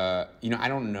 I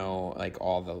don't know like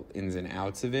all the ins and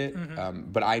outs of it,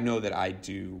 but I know that I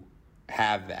do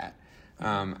have that.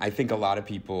 I think a lot of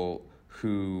people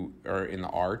who are in the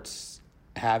arts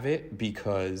have it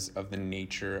because of the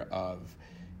nature of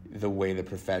the way the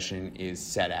profession is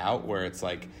set out, where it's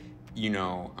like,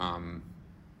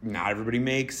 not everybody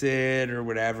makes it or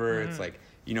whatever. It's like,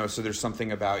 so there's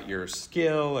something about your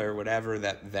skill or whatever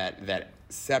that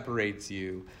separates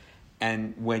you.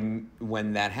 And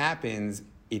when that happens,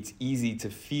 it's easy to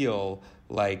feel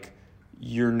like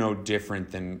you're no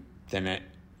different than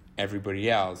everybody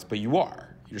else, but you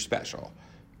are. You're special.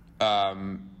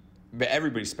 But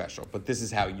everybody's special, but this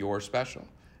is how you're special.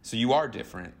 So you are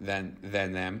different than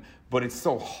them, but it's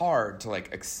so hard to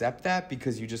like accept that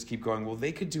because you just keep going, well,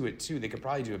 they could do it too. They could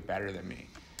probably do it better than me,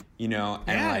 And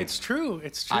Yeah, like, it's true.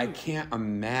 It's true. I can't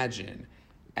imagine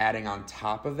adding on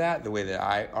top of that, the way that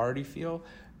I already feel,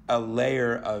 a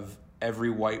layer of every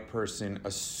white person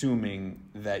assuming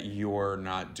that you're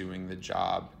not doing the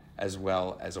job as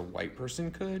well as a white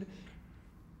person could.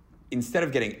 Instead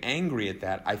of getting angry at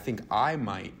that, I think I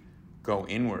might go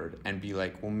inward and be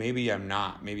like, well, maybe I'm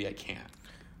not, maybe I can't.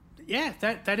 yeah,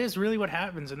 that is really what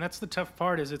happens, and that's the tough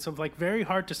part. Is it's like very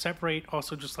hard to separate.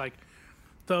 Also, just like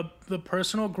the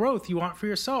personal growth you want for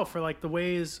yourself, or like the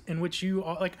ways in which you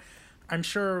like. I'm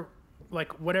sure,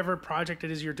 like whatever project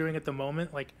it is you're doing at the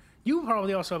moment, like you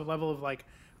probably also have a level of like,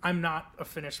 I'm not a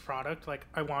finished product. Like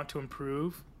I want to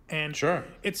improve, and Sure.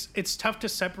 it's tough to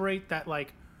separate that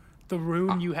like the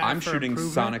room you have. I'm for shooting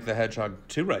improvement. Sonic the Hedgehog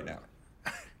 2 right now.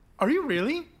 Are you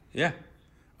really? Yeah.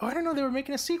 Oh, I didn't know they were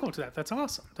making a sequel to that. That's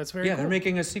awesome. That's very Yeah, cool. they're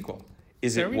making a sequel.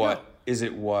 Is There it we what go. is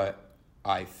it what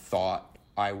I thought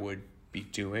I would be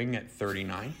doing at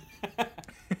 39?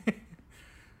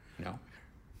 No.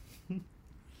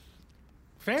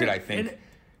 Fair. Did I think And-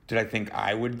 did I think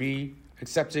I would be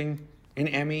accepting an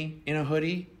Emmy in a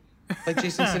hoodie like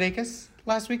Jason Sudeikis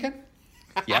last weekend?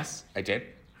 Yes, I did.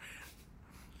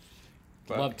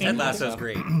 But Love Ted Lasso's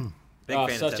great. Big Oh,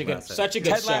 fan such of a Ted good, Lasso. such a good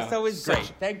Ted show. Lasso is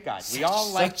great. Thank God. We all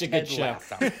Such like a good Ted show.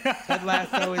 Lasso. Ted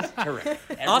Lasso is terrific.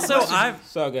 Also, Everybody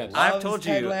So good. I've loves told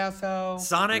Ted you, Lasso.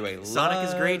 Sonic Anyway, Sonic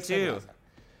is great loves Ted too. Lasso.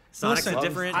 Sonic's Listen, a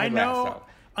different. I Ted know- Lasso.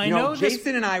 I You know, know this-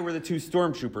 Jason and I were the two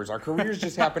stormtroopers. Our careers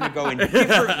just happened to go in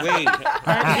different ways.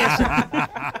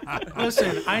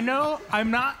 Listen, I know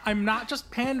I'm not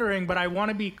just pandering, but I want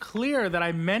to be clear that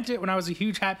I meant it when I was a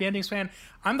huge Happy Endings fan.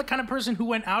 I'm the kind of person who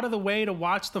went out of the way to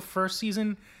watch the first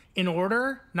season in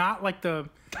order, not like the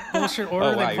bullshit order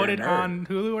Oh, wow, they you're put a it nerd. on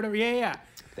Hulu or whatever. Yeah.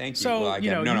 Thank you. So, Well, I you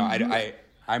get, know, no, you-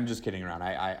 I'm just kidding around.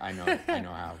 I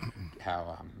know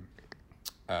how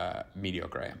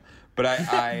mediocre I am.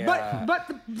 But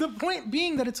But the point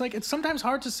being that it's like it's sometimes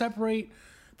hard to separate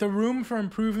the room for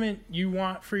improvement you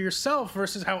want for yourself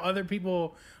versus how other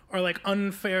people are like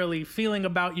unfairly feeling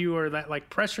about you, or that like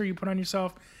pressure you put on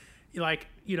yourself. Like,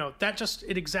 you know, that just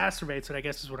it exacerbates it, I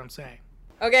guess is what I'm saying.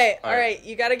 Okay, all right. right.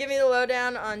 You got to give me the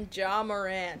lowdown on Ja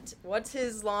Morant. What's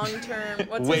his long-term?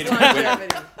 What's wait his a minute.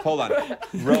 longevity? Hold on.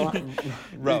 Ro,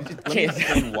 let me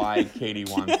explain why Katie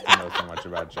wants to know so much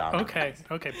about Ja Morant.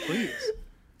 Okay, please.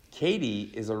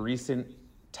 Katie is a recent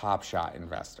Top Shot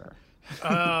investor.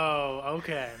 Oh,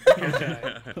 okay.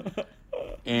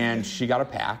 And she got a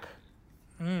pack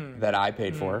that I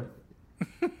paid for.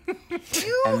 You,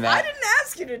 And I that- didn't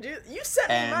ask you to do. You sent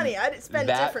me And money. I didn't spend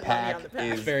that different money pack on the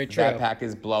pack. is Very true. That pack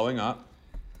is blowing up,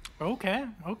 Okay.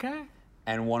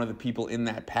 and one of the people in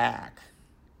that pack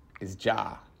is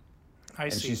Ja. I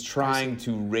And see. she's trying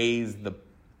to raise the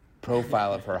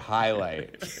profile of her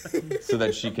highlight so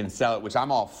that she can sell it, which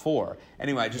I'm all for.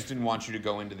 Anyway, I just didn't want you to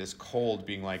go into this cold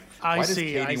being like, I why does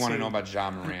see, Katie I want to see. know about Ja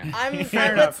Morant?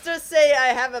 Fair Let's enough. just say I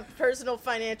have a personal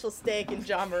financial stake in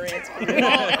Ja Morant's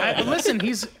career. Listen,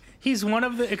 he's one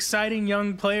of the exciting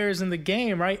young players in the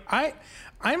game, right? I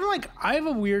have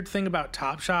a weird thing about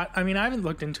Top Shot. I mean, I haven't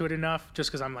looked into it enough just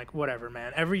because I'm like, whatever,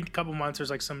 man. Every couple months there's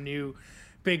like some new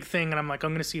big thing, and I'm like,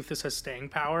 I'm gonna see if this has staying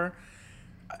power.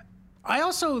 I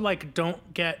also like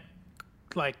don't get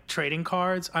like trading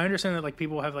cards. I understand that like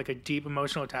people have like a deep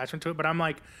emotional attachment to it, but I'm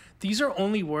like, these are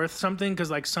only worth something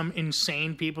because like some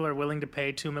insane people are willing to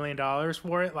pay $2 million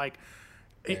for it. Like,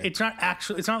 it's not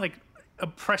like a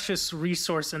precious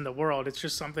resource in the world. It's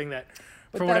just something that,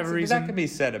 for whatever reason, that can be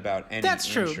said about any. That's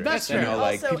true, interest. that's You true. know,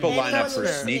 like Also, people line up anyone for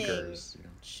listening sneakers. you know.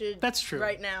 Should That's true.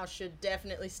 Right now, should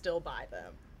definitely still buy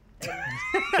them.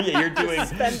 Yeah,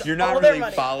 Spend you're all not their really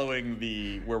money.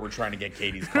 following where we're trying to get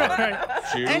Katie's card.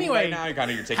 Shoe Anyway, right now,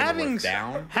 you're taking the worth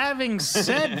down. Having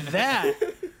said that,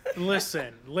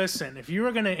 listen. If you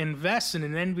were going to invest in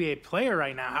an NBA player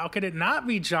right now, how could it not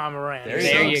be Ja Morant? There He's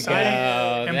you so go.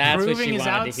 exciting, That's what improving she his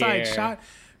wanted to outside hear. shot,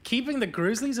 keeping the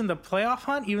Grizzlies in the playoff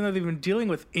hunt, even though they've been dealing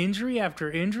with injury after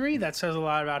injury. That says a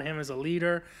lot about him as a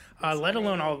leader. Let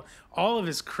alone all of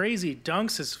his crazy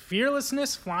dunks, his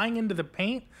fearlessness, flying into the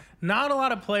paint. Not a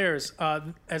lot of players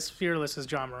as fearless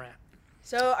as Ja Morant.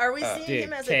 So, are we seeing Dude,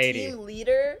 him as Katie. a team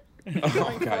leader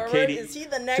going God, forward? Katie, Is he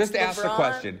the next just LeBron? ask the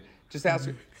question. Just ask.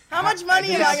 How much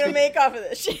money am I going to make off of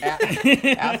this shit?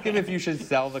 Ask him if you should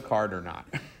sell the card or not.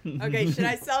 Okay, should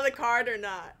I sell the card or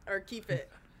not? Or keep it?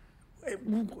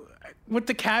 With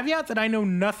the caveat that I know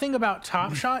nothing about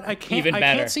Top Shot, I can't. Even I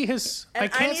better. can't see his. And I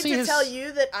can't need see to his. tell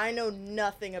you that I know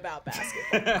nothing about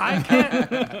basketball.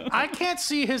 I can't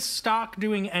see his stock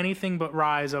doing anything but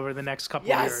rise over the next couple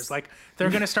of Yes. years. Like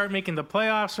they're gonna start making the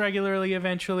playoffs regularly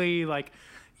eventually. Like,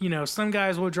 you know, some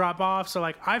guys will drop off. So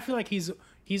like, I feel like he's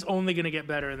only gonna get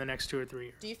better in the next 2 or 3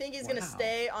 years. Do you think he's going to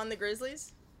stay on the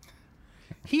Grizzlies?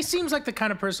 He seems like the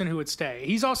kind of person who would stay.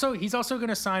 He's also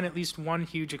gonna sign at least one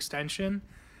huge extension.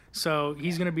 So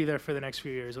he's gonna be there for the next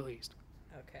few years at least.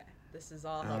 Okay, this is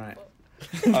all right.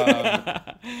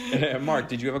 helpful. Mark,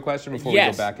 did you have a question before we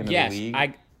Yes, go back into yes. the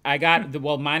league?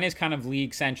 mine is kind of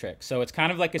league centric, so it's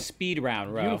kind of like a speed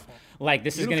round, Ro. Beautiful. Like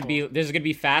this is gonna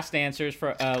be fast answers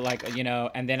for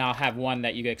and then I'll have one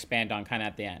that you can expand on kind of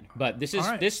at the end. But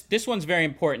this one's very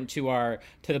important to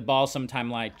the Ball Sometime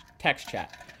Live text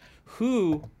chat.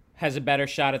 Who has a better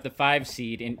shot at the 5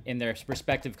 seed in their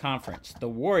respective conference, the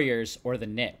Warriors or the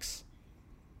Knicks?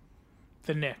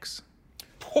 The Knicks.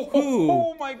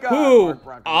 Oh my God!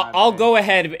 I'll go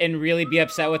ahead and really be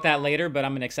upset with that later, but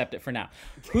I'm gonna accept it for now.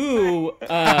 Who?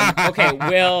 Okay,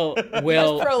 will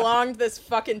Just prolonged this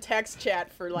fucking text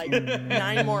chat for like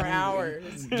 9 more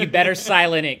hours. You better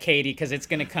silent it, Katie, because it's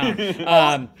gonna come.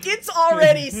 It's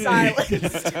already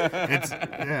silenced.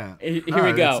 Here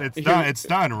we go. It's done. It's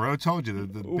done. Ro told you.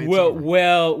 The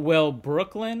will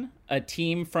Brooklyn, a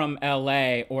team from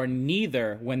LA, or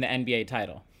neither win the NBA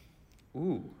title?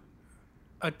 Ooh.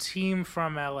 A team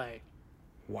from LA.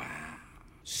 Wow.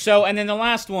 So, and then the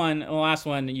last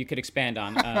one you could expand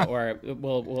on, or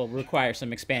will require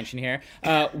some expansion here.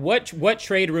 What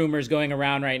trade rumors going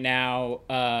around right now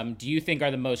do you think are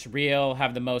the most real,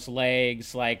 have the most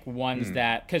legs, like ones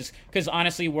that, because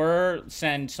honestly, we're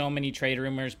send so many trade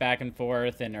rumors back and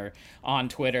forth and are on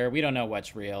Twitter. We don't know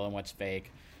what's real and what's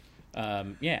fake.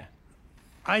 Yeah.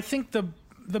 I think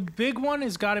the big one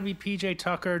has got to be PJ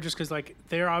Tucker, just because like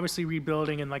they're obviously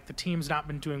rebuilding and like the team's not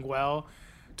been doing well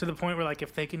to the point where like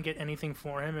if they can get anything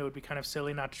for him, it would be kind of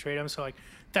silly not to trade him. So like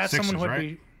that's Sixers, someone who would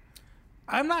right? be.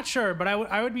 I'm not sure, but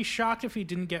I would be shocked if he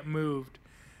didn't get moved.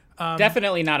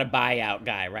 Definitely not a buyout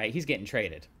guy, right? He's getting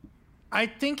traded. I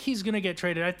think he's gonna get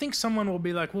traded. I think someone will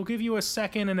be like, we'll give you a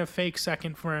second and a fake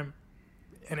second for him,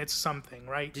 and it's something,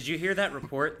 right? Did you hear that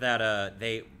report that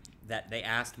they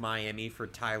asked Miami for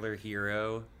Tyler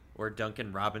Hero or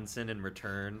Duncan Robinson in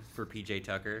return for PJ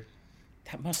Tucker?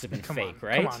 That must have been Come fake, on,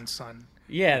 right? Come on, son.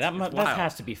 Yeah, that wild.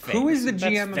 has to be fake. Who is the That's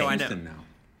GM fake. of Houston now?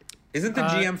 Isn't the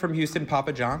GM from Houston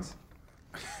Papa John's?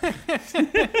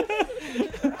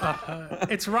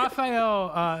 It's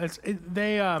Raphael.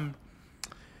 They're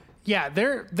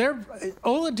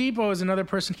Oladipo is another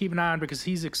person to keep an eye on because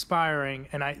he's expiring,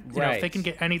 and if they can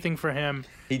get anything for him,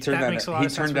 He turned that makes a lot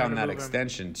of sense for them down to that move him.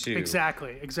 extension too.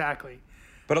 Exactly.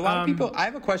 But a lot of people. I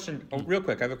have a question. Real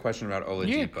quick, I have a question about Oladipo.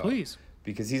 Yeah, please.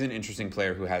 Because he's an interesting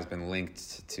player who has been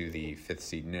linked to the 5th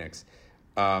seed Knicks.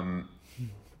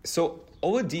 So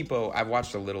Oladipo, I've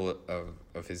watched a little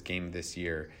of his game this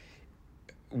year.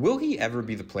 Will he ever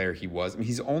be the player he was? I mean,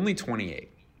 he's only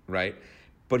 28, right?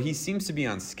 But he seems to be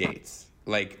on skates.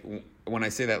 Like, when I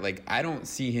say that, like, I don't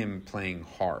see him playing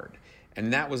hard.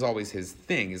 And that was always his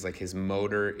thing, is like his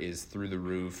motor is through the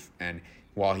roof. And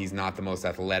while he's not the most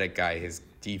athletic guy, his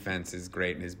defense is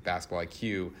great and his basketball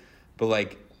IQ. But,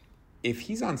 like, if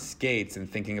he's on skates and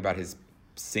thinking about his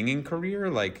singing career,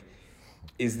 like,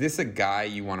 is this a guy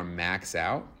you want to max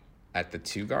out at the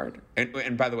 2 guard?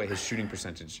 And by the way, his shooting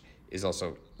percentage is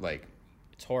also, like,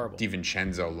 It's horrible.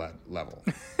 DiVincenzo level.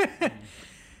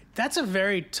 That's a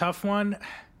very tough one.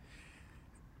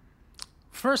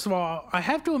 First of all, I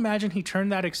have to imagine he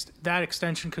turned that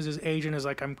extension because his agent is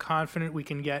like, I'm confident we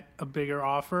can get a bigger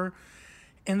offer.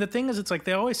 And the thing is, it's like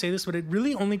they always say this, but it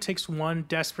really only takes one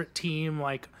desperate team.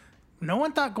 Like, no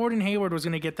one thought Gordon Hayward was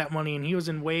going to get that money, and he was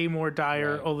in way more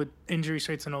dire injury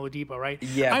straits than Oladipo, right?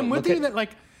 Yeah, I'm with you that,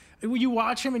 like, you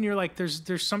watch him and you're like,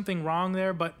 there's something wrong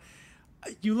there. But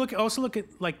you also look at,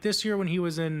 like, this year when he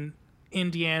was in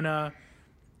Indiana,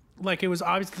 like, it was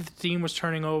obvious that the team was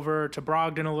turning over to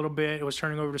Brogdon a little bit. It was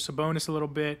turning over to Sabonis a little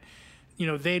bit. You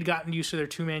know, they'd gotten used to their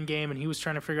 2-man game, and he was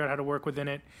trying to figure out how to work within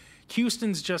it.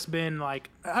 Houston's just been, like,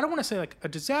 I don't want to say, like, a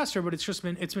disaster, but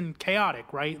it's been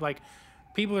chaotic, right? Like,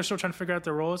 people are still trying to figure out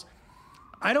their roles.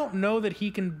 I don't know that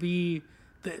he can be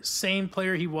the same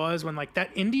player he was when, like, that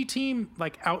Indy team,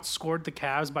 like, outscored the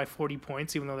Cavs by 40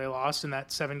 points, even though they lost in that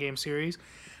 7-game series.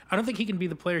 I don't think he can be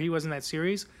the player he was in that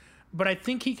series, but I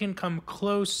think he can come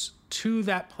close to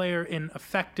that player in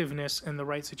effectiveness in the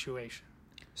right situation.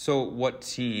 So what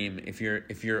team, if you're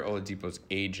Oladipo's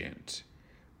agent,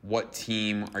 what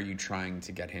team are you trying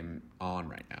to get him on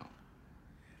right now?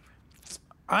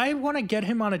 I want to get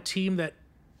him on a team that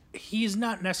he's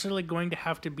not necessarily going to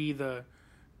have to be the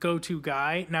go-to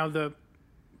guy. Now, the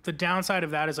downside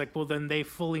of that is, like, well, then they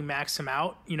fully max him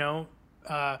out, you know?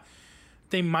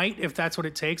 They might if that's what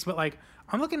it takes, but, like,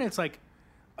 I'm looking at it's like,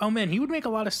 oh, man, he would make a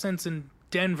lot of sense in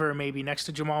Denver maybe next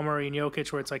to Jamal Murray and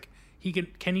Jokic, where it's like,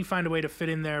 can he find a way to fit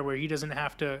in there where he doesn't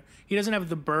have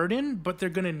the burden, but they're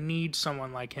going to need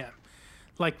someone like him.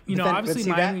 Like, you know, obviously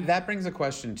Miami... that brings a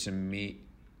question to me.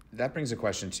 That brings a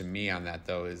question to me on that,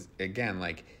 though, is, again,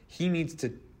 like, he needs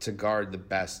to guard the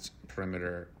best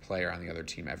perimeter player on the other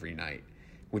team every night.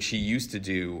 which he used to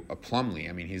do a Plumlee.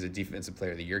 I mean, he's a Defensive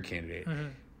Player of the Year candidate.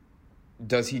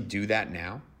 Does he do that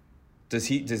now?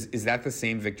 Is that the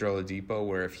same Victor Oladipo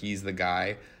where if he's the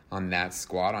guy on that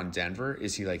squad on Denver,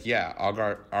 is he like, yeah, I'll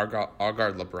guard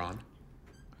LeBron?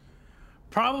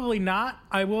 Probably not.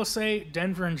 I will say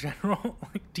Denver in general,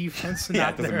 like defense is Yeah,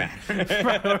 not it doesn't their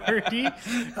priority.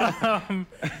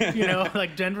 You know,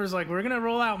 like Denver's like, we're gonna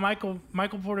roll out Michael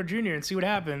Porter Jr. and see what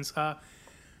happens.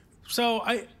 So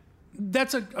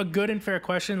that's a good and fair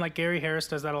question. Like Gary Harris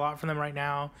does that a lot for them right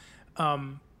now.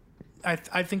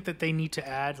 I think that they need to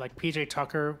add, like, PJ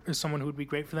Tucker is someone who would be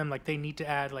great for them. Like they need to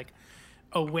add like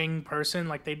a wing person.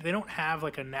 Like they don't have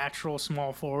like a natural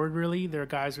small forward really. They're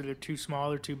guys who they're too small,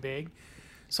 they're too big.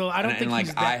 So I don't think like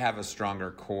he's I have a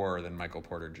stronger core than Michael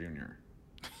Porter Jr.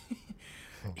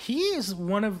 He is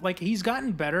one of, like, he's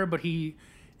gotten better, but he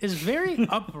is very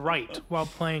upright while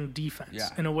playing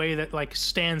defense in a way that like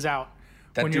stands out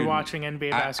when you're watching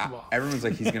NBA basketball. Everyone's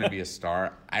like, he's going to be a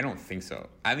star. I don't think so.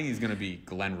 I think he's going to be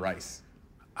Glenn Rice.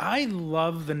 I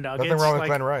love the Nuggets. Nothing wrong with like,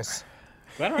 Glenn Rice.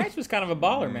 Glenn Rice was kind of a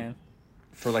baller, man.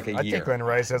 For like a I year. think Glenn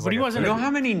Rice has But like he a wasn't You know how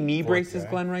many knee Fourth braces guy.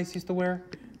 Glenn Rice used to wear?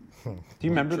 Do you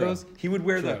remember those? He would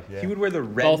wear Yeah. he would wear the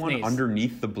red Both one knees.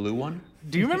 underneath the blue one.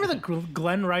 Do you remember the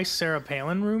Glenn Rice Sarah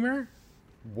Palin rumor?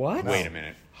 What? Wait a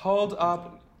minute. Hold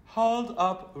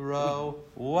up, Ro.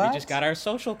 What? We just got our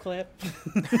social clip.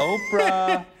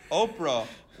 Oprah.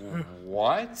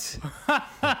 What?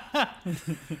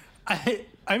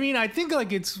 I mean, I think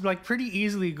like it's like pretty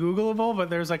easily Googleable, but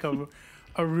there's like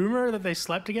a rumor that they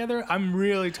slept together. I'm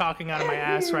really talking out of my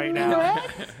ass right now.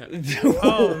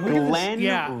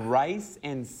 Glenn Rice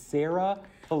and Sarah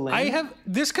Palin.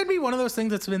 This could be one of those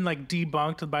things that's been like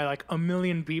debunked by like a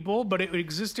million people, but it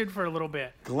existed for a little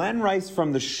bit. Glenn Rice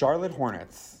from the Charlotte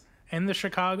Hornets And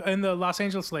the Los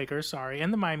Angeles Lakers,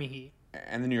 and the Miami Heat.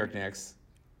 and the New York Knicks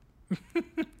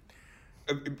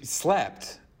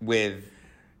slept with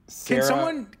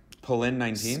Sarah Palin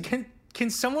 19. Can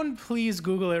someone please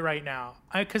Google it right now?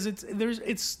 Because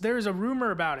there's a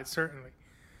rumor about it certainly.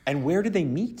 And where did they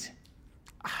meet?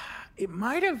 It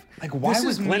might have. Like, why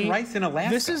was Glenn Rice in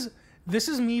Alaska? This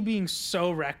is me being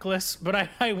so reckless, but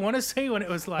I want to say when it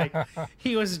was like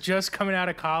he was just coming out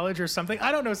of college or something.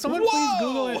 I don't know. Someone please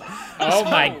Google it. Oh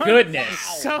my goodness.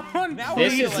 Someone This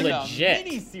please. is legit.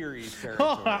 Mini-series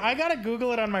Oh, I gotta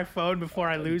Google it on my phone before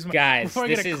I lose my. Guys, before I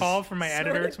get this a is- call from my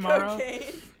editor Snorted tomorrow.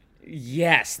 cocaine.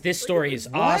 Yes, this story is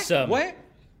awesome. What?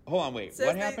 Hold on, wait. Says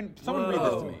What they- happened? Someone read this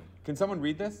to Whoa. me. Can someone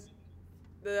read this?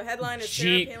 The headline is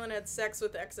Gee. Sarah Palin had sex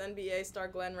with ex-NBA star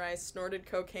Glenn Rice, snorted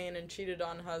cocaine, and cheated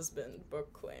on husband,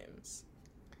 book claims.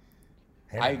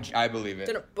 I believe It's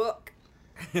in a it. book.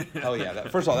 Hell yeah.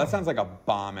 First of all, that sounds like a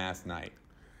bomb-ass night.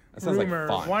 That sounds Rumor.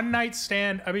 like fun. One night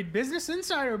stand. I mean, Business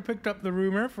Insider picked up the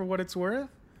rumor for what it's worth.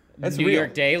 That's New real.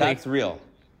 York Daily. That's real.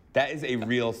 That is a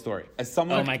real story. As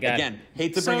someone, Oh my God. again,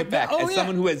 hate to bring So it back. the- As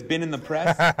someone who has been in the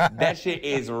press, that shit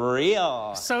is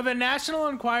real. So the National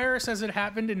Enquirer says it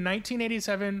happened in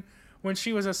 1987 when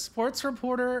she was a sports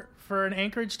reporter for an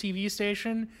Anchorage TV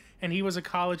station, and he was a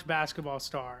college basketball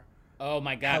star. Oh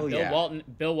my God, Hell yeah.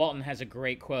 Bill Walton has a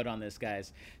great quote on this,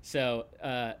 guys. So,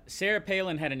 Sarah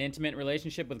Palin had an intimate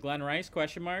relationship with Glenn Rice? ?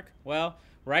 Well,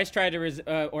 Rice tried to,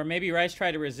 Rice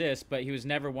tried to resist, but he was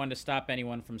never one to stop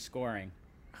anyone from scoring.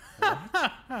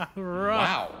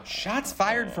 Wow. Shots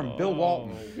fired from Bill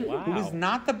Walton, wow. who is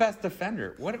not the best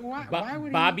defender. Why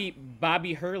would he?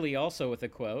 Bobby Hurley also with a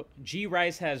quote: "G.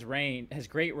 Rice has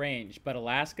great range, but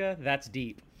Alaska, that's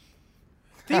deep."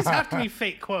 These have to be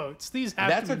fake quotes.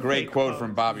 That's a great fake quote quotes.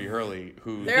 from Bobby Hurley,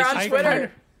 who They're on I-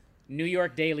 Twitter. New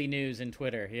York Daily News and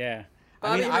Twitter, yeah.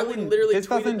 Bobby I Hurley wouldn't. literally This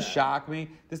doesn't tweeted that. shock me.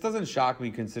 This doesn't shock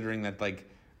me considering that like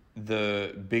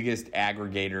the biggest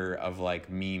aggregator of like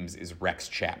memes is Rex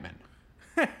Chapman.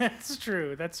 That's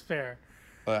true. That's fair.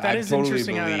 But That I is totally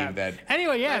interesting how believe that that. happened.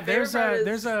 Anyway, yeah, My favorite part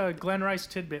there's a Glenn Rice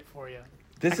tidbit for you.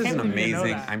 This I is can't an believe you know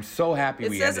amazing. that. I'm so happy It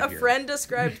we says ended a here. friend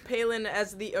described Palin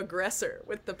as the aggressor,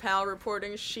 with the pal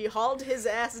reporting she hauled his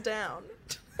ass down.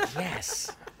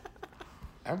 Yes.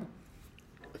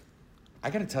 I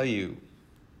gotta tell you,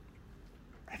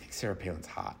 I think Sarah Palin's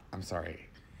hot. I'm sorry.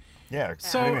 Yeah.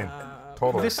 So, I mean,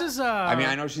 totally. This is I mean,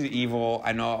 I know she's evil.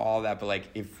 I know all that, but like,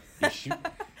 if she,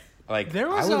 like, There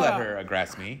I was would let a- her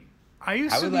aggress me. I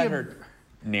used I to would be let a, her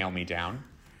nail me down.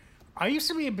 I used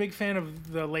to be a big fan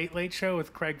of the Late Late Show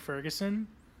with Craig Ferguson,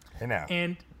 Hey now.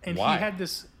 and Why? he had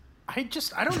this. I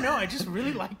don't know. I just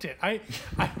really liked it. I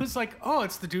was like, oh,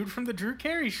 it's the dude from the Drew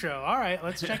Carey Show. All right,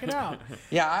 let's check it out.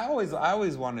 Yeah, I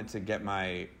always wanted to get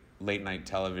my late night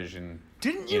television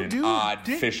Didn't in you an do odd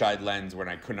fish-eyed lens when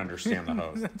I couldn't understand the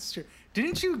host. That's true.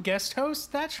 Didn't you guest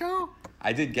host that show?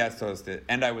 I did guest host it,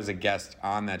 and I was a guest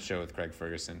on that show with Craig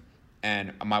Ferguson.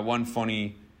 And my one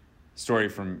funny story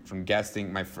from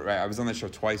guesting, I was on that show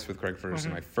twice with Craig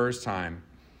Ferguson. Mm-hmm. My first time,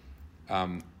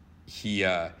 he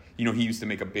used to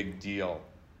make a big deal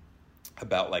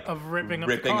about like of ripping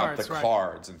up the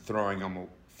cards and throwing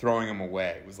them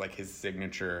away. It was like his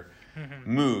signature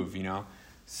move, you know.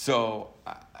 So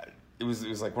it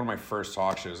was like one of my first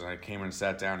talk shows, and I came and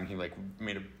sat down, and he like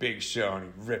made a big show, and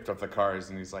he ripped up the cards,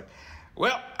 and he's like,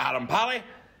 "Well, Adam Pally,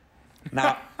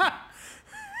 now,"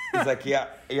 he's like, "Yeah,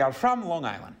 you're from Long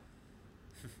Island,"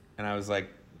 and I was like,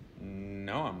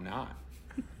 "No, I'm not."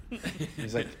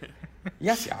 He's like,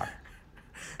 "Yes, you are,"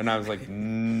 and I was like,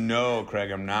 "No,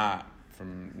 Craig, I'm not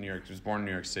from New York. I was born in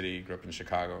New York City, grew up in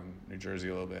Chicago and New Jersey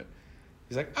a little bit."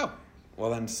 He's like, "Oh,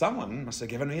 well then someone must have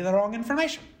given me the wrong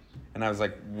information." And I was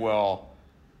like, well,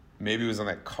 maybe it was on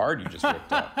that card you just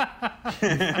ripped up.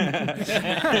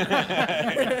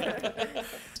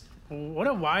 What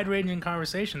a wide-ranging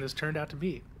conversation this turned out to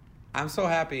be. I'm so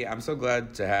happy. I'm so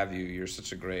glad to have you. You're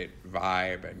such a great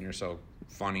vibe, and you're so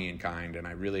funny and kind, and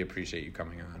I really appreciate you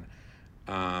coming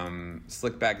on.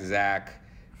 Slickback Zach,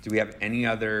 do we have any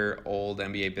other old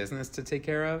NBA business to take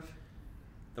care of?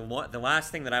 The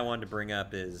last thing that I wanted to bring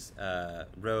up is,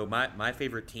 Ro, my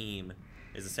favorite team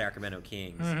is the Sacramento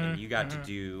Kings, and you got to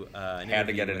do an had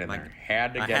to interview get it with in my, there.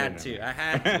 Had to get it in there. I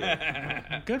had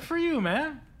to. Good for you,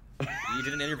 man. You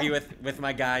did an interview with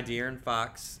my guy De'Aaron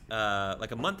Fox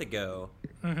like a month ago,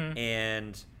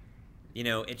 and you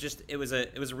know it was a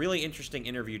really interesting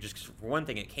interview. Just 'cause for one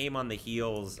thing, it came on the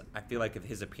heels, I feel like, of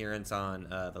his appearance on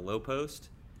the Low Post.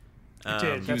 It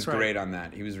did. He was great on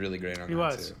that. He was really great on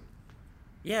that too.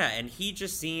 Yeah, and he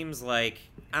just seems like,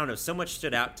 I don't know, so much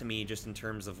stood out to me just in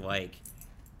terms of like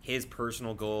his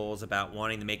personal goals about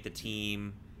wanting to make the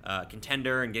team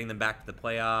contender and getting them back to the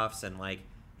playoffs, and like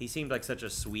he seemed like such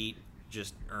a sweet,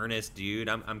 just earnest dude.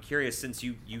 I'm curious, since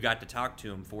you got to talk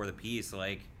to him for the piece,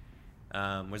 like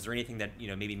was there anything that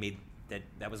maybe made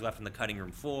that was left on the cutting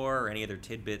room floor, or any other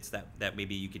tidbits that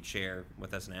maybe you could share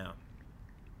with us now?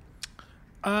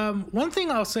 One thing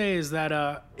I'll say is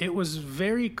that it was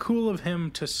very cool of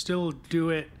him to still do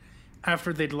it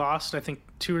after they'd lost, I think,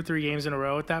 2 or 3 games in a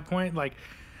row at that point. Like,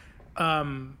 a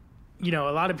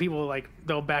lot of people, like,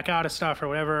 they'll back out of stuff or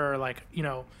whatever, or like,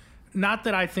 not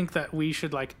that I think that we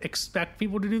should like expect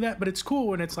people to do that, but it's cool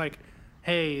when it's like,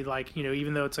 hey, like,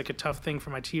 even though it's like a tough thing for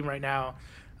my team right now,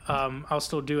 I'll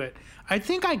still do it. I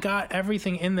think I got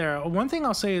everything in there. One thing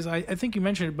I'll say is I think you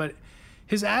mentioned it, but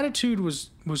his attitude was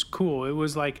cool. It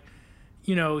was like,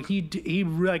 he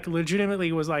like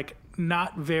legitimately was like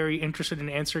not very interested in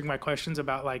answering my questions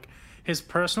about like his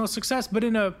personal success, but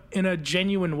in a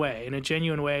genuine way. In a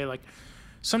genuine way, like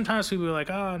sometimes people are like,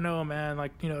 "Oh no, man,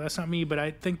 like that's not me." But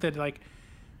I think that like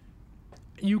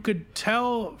you could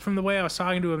tell from the way I was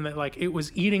talking to him that like it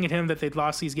was eating at him that they'd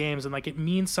lost these games, and like it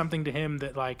means something to him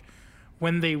that like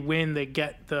when they win, they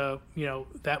get the,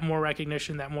 that more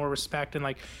recognition, that more respect. And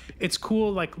like, it's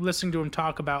cool, like listening to him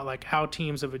talk about like how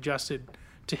teams have adjusted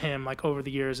to him, like over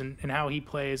the years, and how he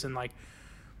plays. And like,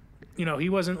 he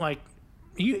wasn't like,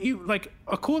 he like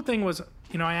a cool thing was,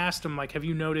 I asked him like, have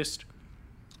you noticed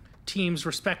teams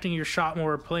respecting your shot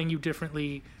more, playing you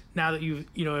differently now that you've,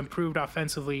 improved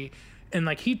offensively? And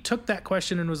like, he took that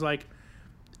question and was like,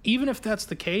 even if that's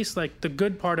the case, like the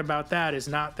good part about that is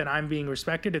not that I'm being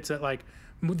respected. It's that like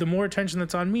the more attention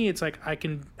that's on me, it's like I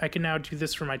can now do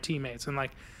this for my teammates. And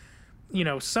like,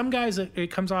 some guys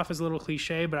it comes off as a little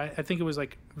cliche, but I think it was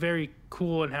like very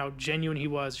cool and how genuine he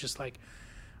was. Just like,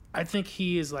 I think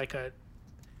he is like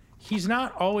he's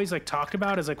not always like talked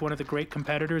about as like one of the great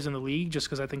competitors in the league, just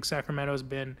because I think Sacramento's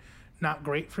been not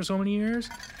great for so many years.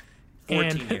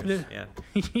 14 years, yeah.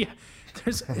 Yeah.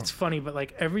 It's funny, but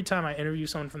like every time I interview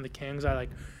someone from the Kings, I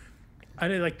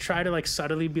try to like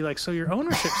subtly be like, so your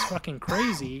ownership's fucking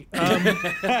crazy. Like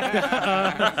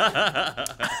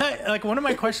one of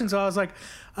my questions, I was like,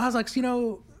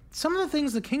 some of the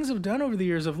things the Kings have done over the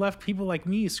years have left people like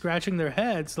me scratching their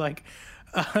heads, like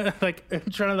trying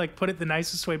to like put it the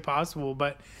nicest way possible.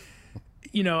 But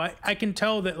I can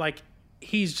tell that like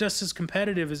he's just as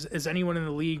competitive as anyone in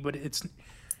the league, but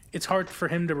it's hard for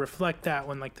him to reflect that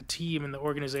when like the team and the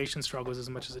organization struggles as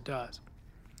much as it does.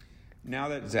 Now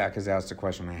that Zach has asked a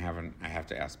question, I have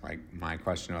to ask my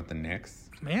question about the Knicks.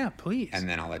 Yeah, please. And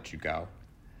then I'll let you go.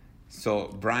 So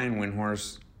Brian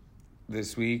Windhorst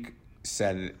this week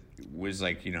was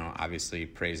like, obviously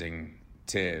praising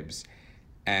Tibbs,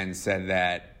 and said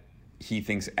that he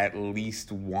thinks at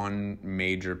least one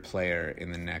major player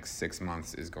in the next 6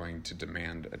 months is going to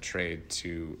demand a trade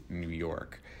to New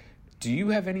York. Do you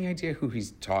have any idea who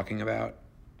he's talking about?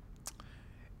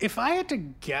 If I had to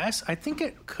guess, I think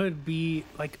it could be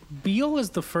like Beal is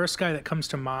the first guy that comes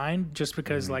to mind, just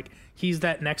because like he's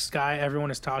that next guy everyone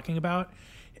is talking about.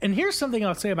 And here's something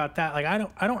I'll say about that. Like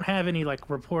I don't have any like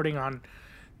reporting on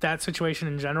that situation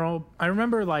in general. I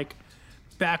remember like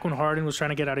back when Harden was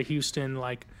trying to get out of Houston,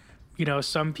 like, you know,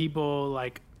 some people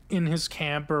like in his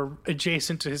camp or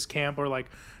adjacent to his camp were like,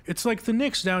 it's like the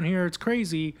Knicks down here, it's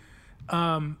crazy.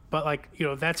 But like, you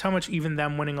know, that's how much even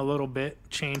them winning a little bit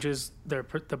changes the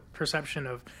perception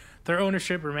of their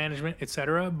ownership or management,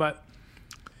 etc. But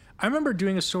I remember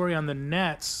doing a story on the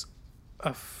Nets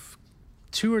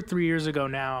 2 or 3 years ago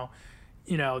now.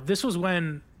 You know, this was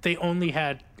when they only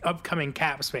had upcoming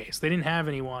cap space. They didn't have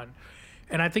anyone.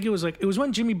 And I think it was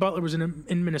when Jimmy Butler was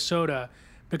in Minnesota,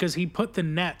 because he put the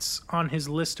Nets on his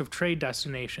list of trade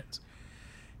destinations.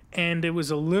 And it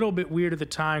was a little bit weird at the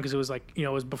time because it was like, you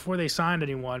know, it was before they signed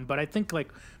anyone. But I think like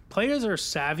players are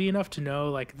savvy enough to know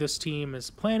like this team is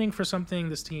planning for something,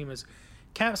 this team is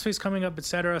cap space coming up,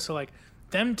 etc. So like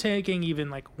them taking even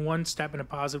like one step in a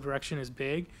positive direction is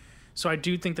big. So I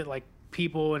do think that like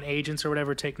people and agents or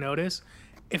whatever take notice.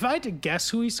 If I had to guess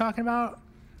who he's talking about,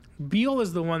 Beal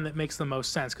is the one that makes the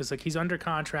most sense because like he's under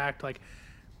contract. Like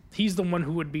he's the one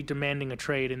who would be demanding a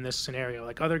trade in this scenario.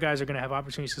 Like other guys are going to have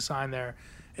opportunities to sign there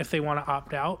if they want to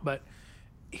opt out, but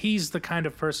he's the kind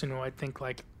of person who I think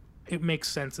like it makes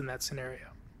sense in that scenario.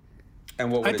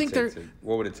 And what would it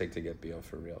take to get Beal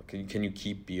for real? Can you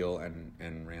keep Beal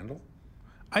and Randall?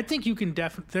 I think you can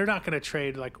definitely. They're not going to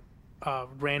trade like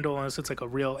Randall unless it's like a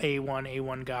real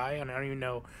A1 guy, and I don't even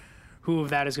know who of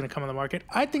that is going to come on the market.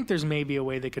 I think there's maybe a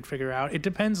way they could figure out. It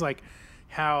depends like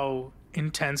how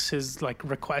intense his like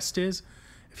request is.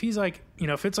 If he's like, you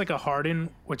know, if it's like a Harden,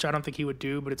 which I don't think he would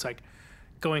do, but it's like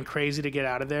going crazy to get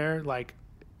out of there, like,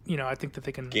 you know, I think that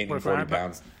they can gaining work 40 around,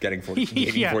 pounds, getting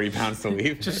 40 pounds to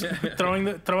leave, just throwing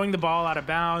the ball out of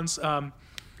bounds.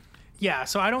 Yeah,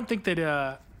 so I don't think that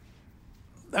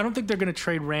I don't think they're going to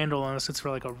trade Randall unless it's for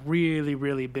like a really,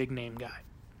 really big name guy.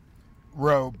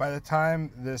 Ro, by the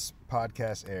time this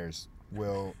podcast airs,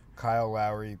 will Kyle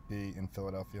Lowry be in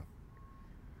Philadelphia?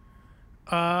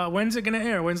 When's it going to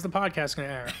air? When's the podcast going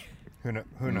to air?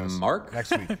 Who knows? Mark?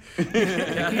 Next week.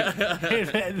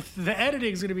 The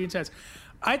editing is going to be intense.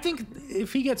 I think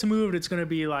if he gets moved, it's going to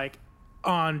be like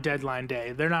on deadline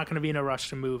day. They're not going to be in a rush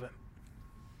to move him.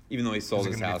 Even though he sold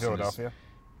his house.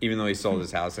 Even though he sold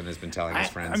his house and has been telling his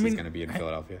friends he's going to be in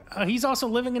Philadelphia. He's also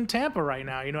living in Tampa right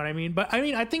now. You know what I mean? But I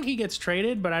mean, I think he gets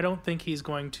traded, but I don't think he's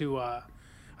going to. I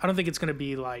don't think it's going to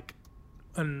be like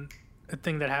a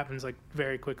thing that happens like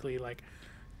very quickly. Like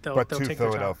they'll take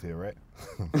Philadelphia, right?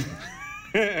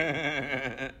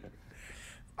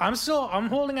 I'm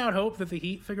holding out hope that the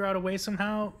Heat figure out a way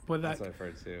somehow. With that, that's what I've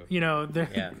heard too. You know,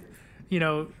 you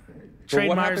know.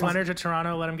 Trade Myers Leonard to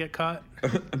Toronto, let him get cut.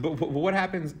 But what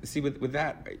happens? See, with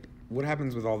that, what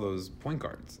happens with all those point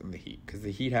guards in the Heat? Because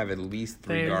the Heat have at least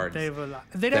three guards.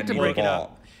 They'd have to break it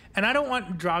up. And I don't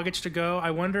want Dragic to go.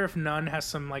 I wonder if Nunn has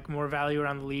some like more value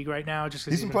around the league right now, just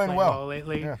because he's been playing well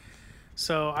lately. Yeah.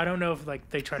 So I don't know if like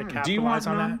they try to capitalize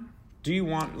on that. Do you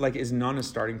want like is Nunn a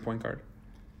starting point guard?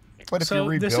 But if you're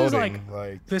rebuilding,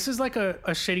 this is like a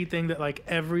shitty thing that like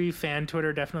every fan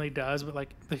Twitter definitely does, but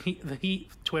like the Heat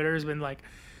Twitter has been like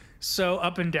so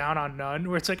up and down on Nunn,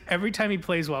 where it's like every time he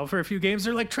plays well for a few games,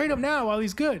 they're like trade him now while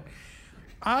he's good.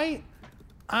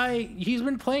 He's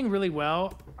been playing really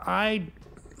well.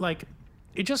 Like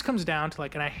it just comes down to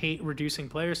like, and I hate reducing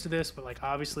players to this, but like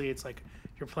obviously it's like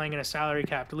you're playing in a salary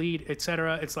capped league,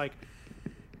 etc. It's like,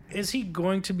 is he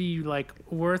going to be like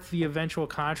worth the eventual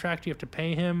contract you have to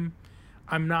pay him?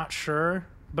 I'm not sure,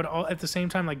 but at the same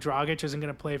time, like Dragic isn't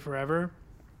going to play forever.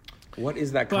 What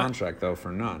is that contract though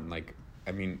for Nunn? Like,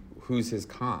 I mean, who's his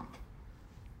comp?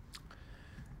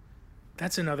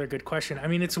 That's another good question. I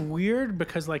mean, it's weird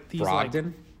because like these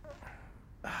Brogdon.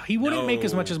 He wouldn't make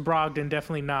as much as Brogdon,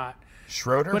 definitely not.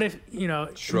 Schroeder. But if you know,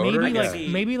 Schroeder,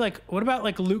 maybe like what about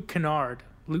like Luke Kennard?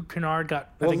 Luke Kennard got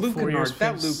Luke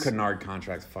Kennard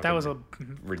contract. That was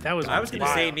I was going to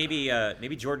say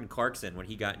maybe Jordan Clarkson when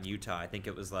he got in Utah. I think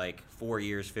it was like 4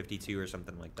 years, 52 or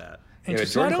something like that. Yeah,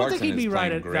 so I don't think he'd be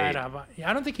right at that high.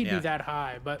 I don't think he'd be that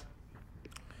high, but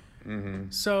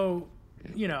so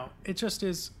you know, it just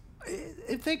is.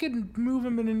 If they could move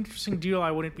him in an interesting deal,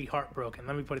 I wouldn't be heartbroken.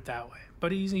 Let me put it that way.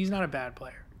 But he's not a bad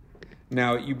player.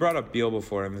 Now you brought up Beal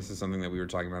before, and this is something that we were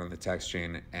talking about on the text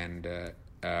chain, and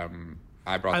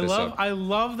I brought this up. I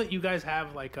love that you guys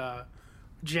have like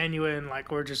genuine,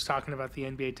 like we're just talking about the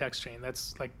NBA text chain.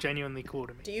 That's like genuinely cool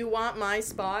to me. Do you want my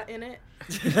spot in it?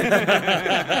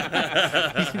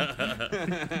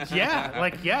 Yeah,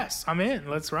 like yes, I'm in.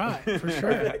 Let's ride for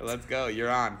sure. Let's go. You're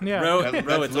on. Yeah, Bro, That's it's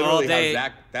literally all how day.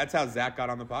 That's how Zach got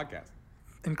on the podcast.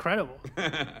 incredible.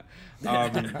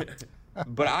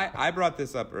 But I brought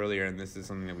this up earlier, and this is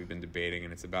something that we've been debating,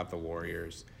 and it's about the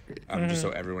Warriors, just so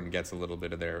everyone gets a little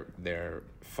bit of their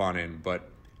fun in. But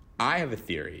I have a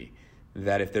theory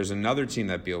that if there's another team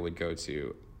that Beal would go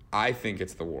to, I think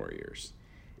it's the Warriors.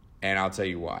 And I'll tell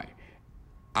you why.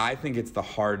 I think it's the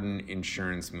Harden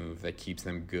insurance move that keeps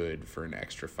them good for an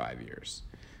extra 5 years.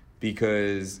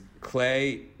 Because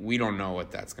Clay, we don't know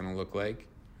what that's going to look like.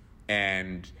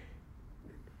 And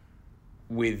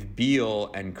with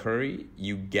Beal and Curry,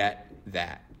 you get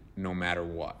that no matter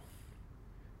what.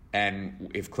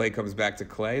 And if Clay comes back to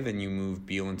Clay, then you move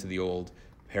Beal into the old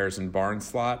Harrison Barnes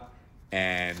slot,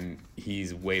 and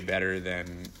he's way better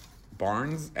than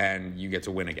Barnes, and you get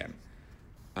to win again.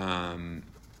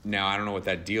 Now, I don't know what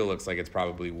that deal looks like. It's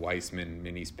probably Weissman,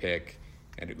 Minnie's pick,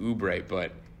 and Oubre,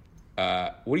 but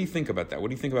what do you think about that? What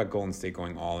do you think about Golden State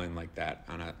going all in like that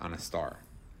on a star?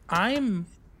 I'm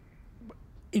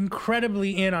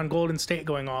incredibly in on Golden State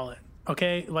going all in.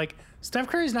 Okay, like Steph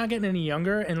Curry's not getting any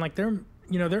younger, and like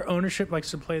their ownership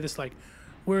likes to play this like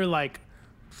we're like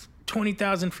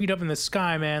 20,000 feet up in the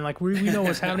sky, man. Like we know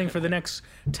what's happening for the next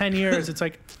 10 years. It's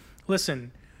like,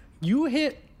 listen, you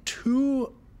hit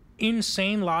 2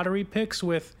 insane lottery picks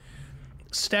with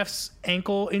Steph's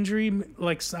ankle injury,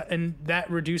 like, and that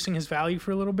reducing his value for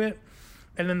a little bit,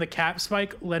 and then the cap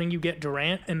spike letting you get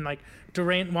Durant, and like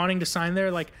Durant wanting to sign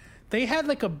there, like. They had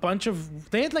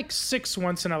like 6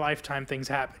 once in a lifetime things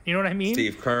happen. You know what I mean?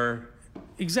 Steve Kerr.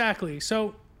 Exactly.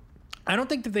 So I don't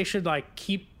think that they should like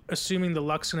keep assuming the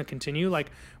luck's going to continue.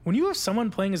 Like when you have someone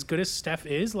playing as good as Steph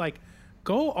is, like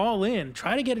go all in,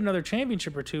 try to get another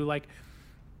championship or two. Like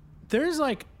there's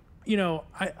like,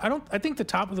 I think the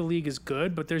top of the league is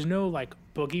good, but there's no like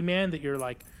boogeyman that you're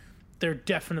like, they're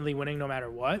definitely winning no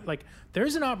matter what. Like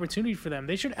there's an opportunity for them.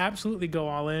 They should absolutely go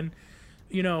all in.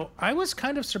 I was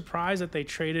kind of surprised that they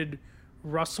traded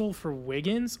Russell for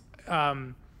Wiggins.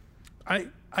 I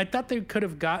thought they could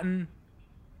have gotten.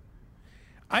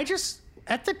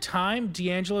 At the time,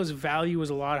 D'Angelo's value was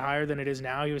a lot higher than it is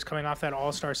now. He was coming off that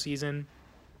All-Star season.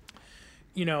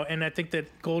 And I think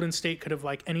that Golden State could have,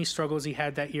 like, any struggles he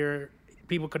had that year,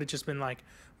 people could have just been like,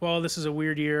 well, this is a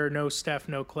weird year. No Steph,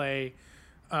 no Clay.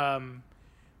 I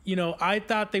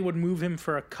thought they would move him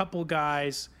for a couple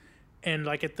guys. And,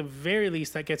 like, at the very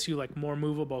least, that gets you, like, more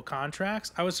movable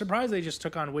contracts. I was surprised they just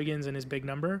took on Wiggins and his big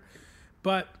number.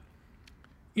 But,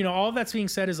 all of that's being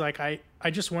said is, like, I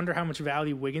just wonder how much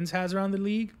value Wiggins has around the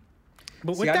league.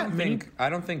 But with I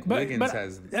don't think Wiggins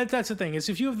has... That's the thing, is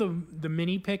if you have the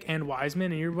mini pick and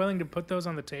Wiseman and you're willing to put those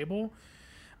on the table,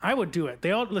 I would do it.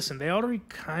 They already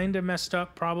kind of messed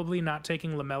up probably not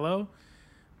taking LaMelo.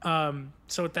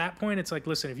 So at that point, it's like,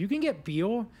 listen, if you can get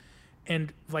Beal...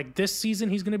 And, like, this season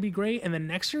he's going to be great. And then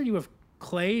next year you have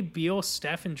Clay, Beal,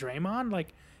 Steph, and Draymond.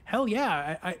 Like, hell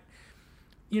yeah.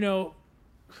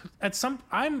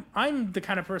 I'm the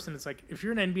kind of person that's like, if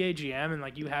you're an NBA GM and,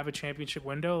 like, you have a championship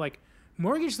window, like,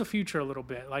 mortgage the future a little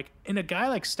bit. Like, and a guy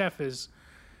like Steph is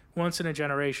once in a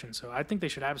generation. So I think they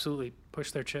should absolutely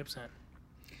push their chips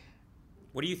in.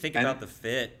 What do you think about the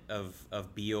fit of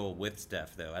Beal with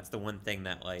Steph, though? That's the one thing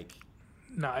that, like...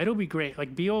 No, it'll be great.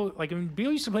 Like Beal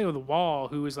used to play with Wall,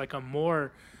 who is like a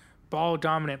more ball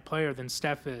dominant player than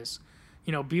Steph is.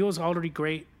 Beal's already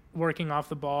great working off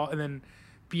the ball, and then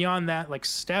beyond that, like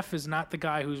Steph is not the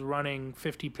guy who's running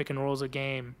 50 pick and rolls a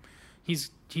game.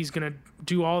 He's gonna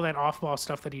do all that off ball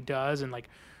stuff that he does, and like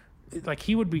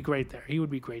he would be great there. He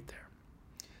would be great there.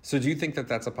 So do you think that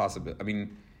that's a possibility?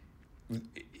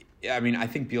 I mean, I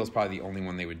think Beal's probably the only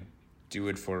one they would do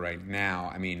it for right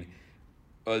now. I mean.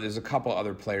 There's a couple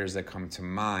other players that come to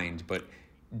mind, but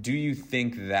do you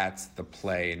think that's the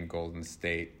play in Golden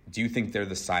State? Do you think they're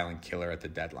the silent killer at the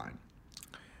deadline?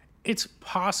 It's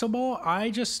possible.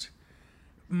 I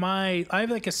have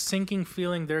like a sinking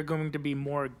feeling they're going to be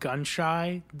more gun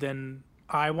shy than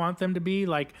I want them to be.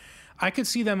 Like, I could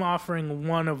see them offering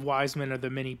one of Wiseman or the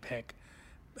mini pick,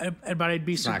 but I'd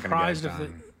be surprised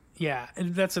if yeah,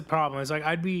 and that's the problem. It's like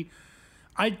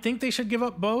I think they should give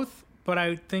up both. But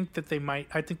I think that they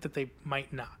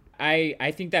might not.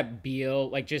 I think that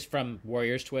Beal, like just from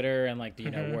Warriors Twitter and like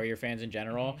Warrior fans in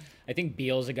general, I think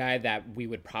Beal's a guy that we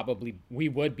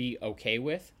would be okay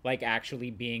with, like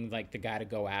actually being like the guy to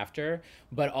go after.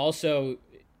 But also,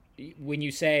 when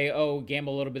you say, oh,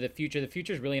 gamble a little bit of the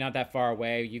future is really not that far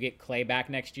away. You get Clay back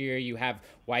next year. You have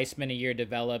Weissman a year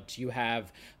developed. You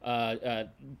have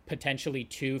potentially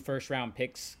 2 first-round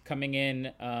picks coming in,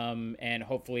 and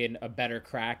hopefully a better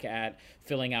crack at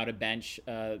filling out a bench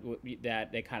that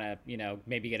they kind of,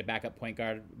 maybe get a backup point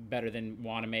guard better than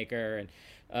Wanamaker,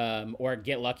 and or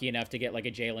get lucky enough to get like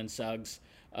a Jalen Suggs.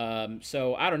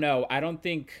 So I don't know. I don't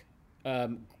think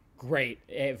great.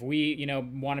 If we,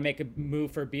 want to make a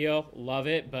move for Beal, love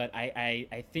it. But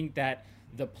I think that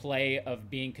the play of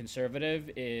being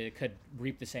conservative could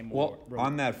reap the same reward.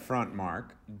 On that front,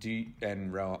 Mark, do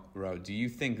you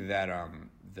think that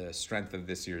the strength of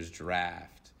this year's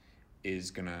draft is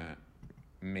going to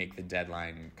make the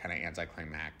deadline kind of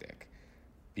anticlimactic?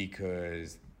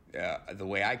 Because the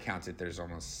way I count it, there's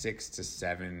almost 6 to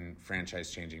 7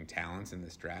 franchise-changing talents in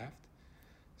this draft.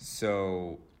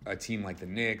 So a team like the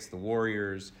Knicks, the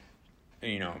Warriors,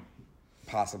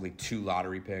 possibly 2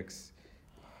 lottery picks.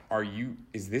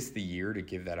 Is this the year to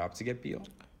give that up to get Beal?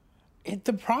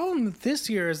 The problem with this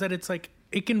year is that it's like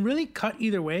it can really cut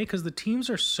either way because the teams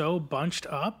are so bunched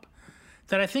up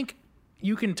that I think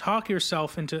you can talk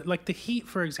yourself into, like the Heat,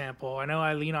 for example. I know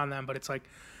I lean on them, but it's like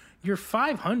you're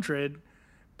 500,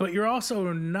 but you're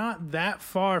also not that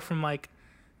far from like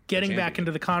getting back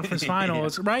into the conference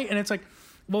finals, right? And it's like,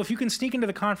 well, if you can sneak into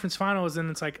the conference finals, then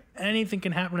it's like anything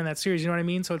can happen in that series. You know what I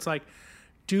mean? So it's like,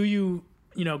 do you,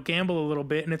 gamble a little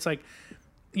bit? And it's like,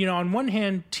 on one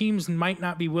hand, teams might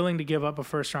not be willing to give up a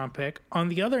first-round pick. On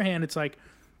the other hand, it's like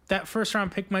that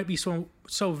first-round pick might be so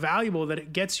valuable that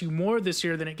it gets you more this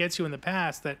year than it gets you in the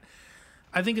past, that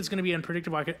I think it's going to be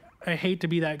unpredictable. I hate to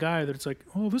be that guy that it's like,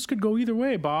 oh, this could go either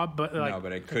way, Bob. But like, no,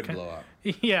 but it could blow up.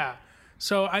 Yeah.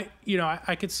 So I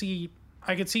could see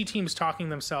teams talking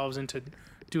themselves into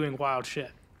doing wild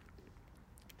shit.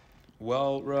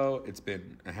 Well, Ro, it's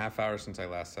been a half hour since I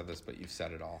last said this, but you've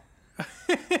said it all.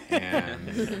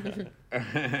 And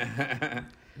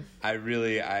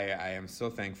I am so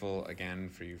thankful again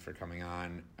for you for coming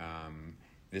on.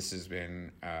 This has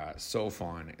been so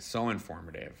fun, so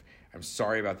informative. I'm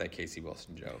sorry about that Casey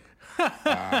Wilson joke.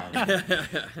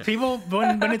 People,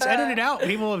 when it's edited out,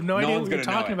 people have no idea what you're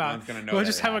talking about. We'll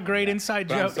just have a great inside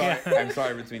joke. I'm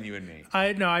sorry between you and me.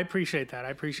 I appreciate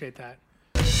that.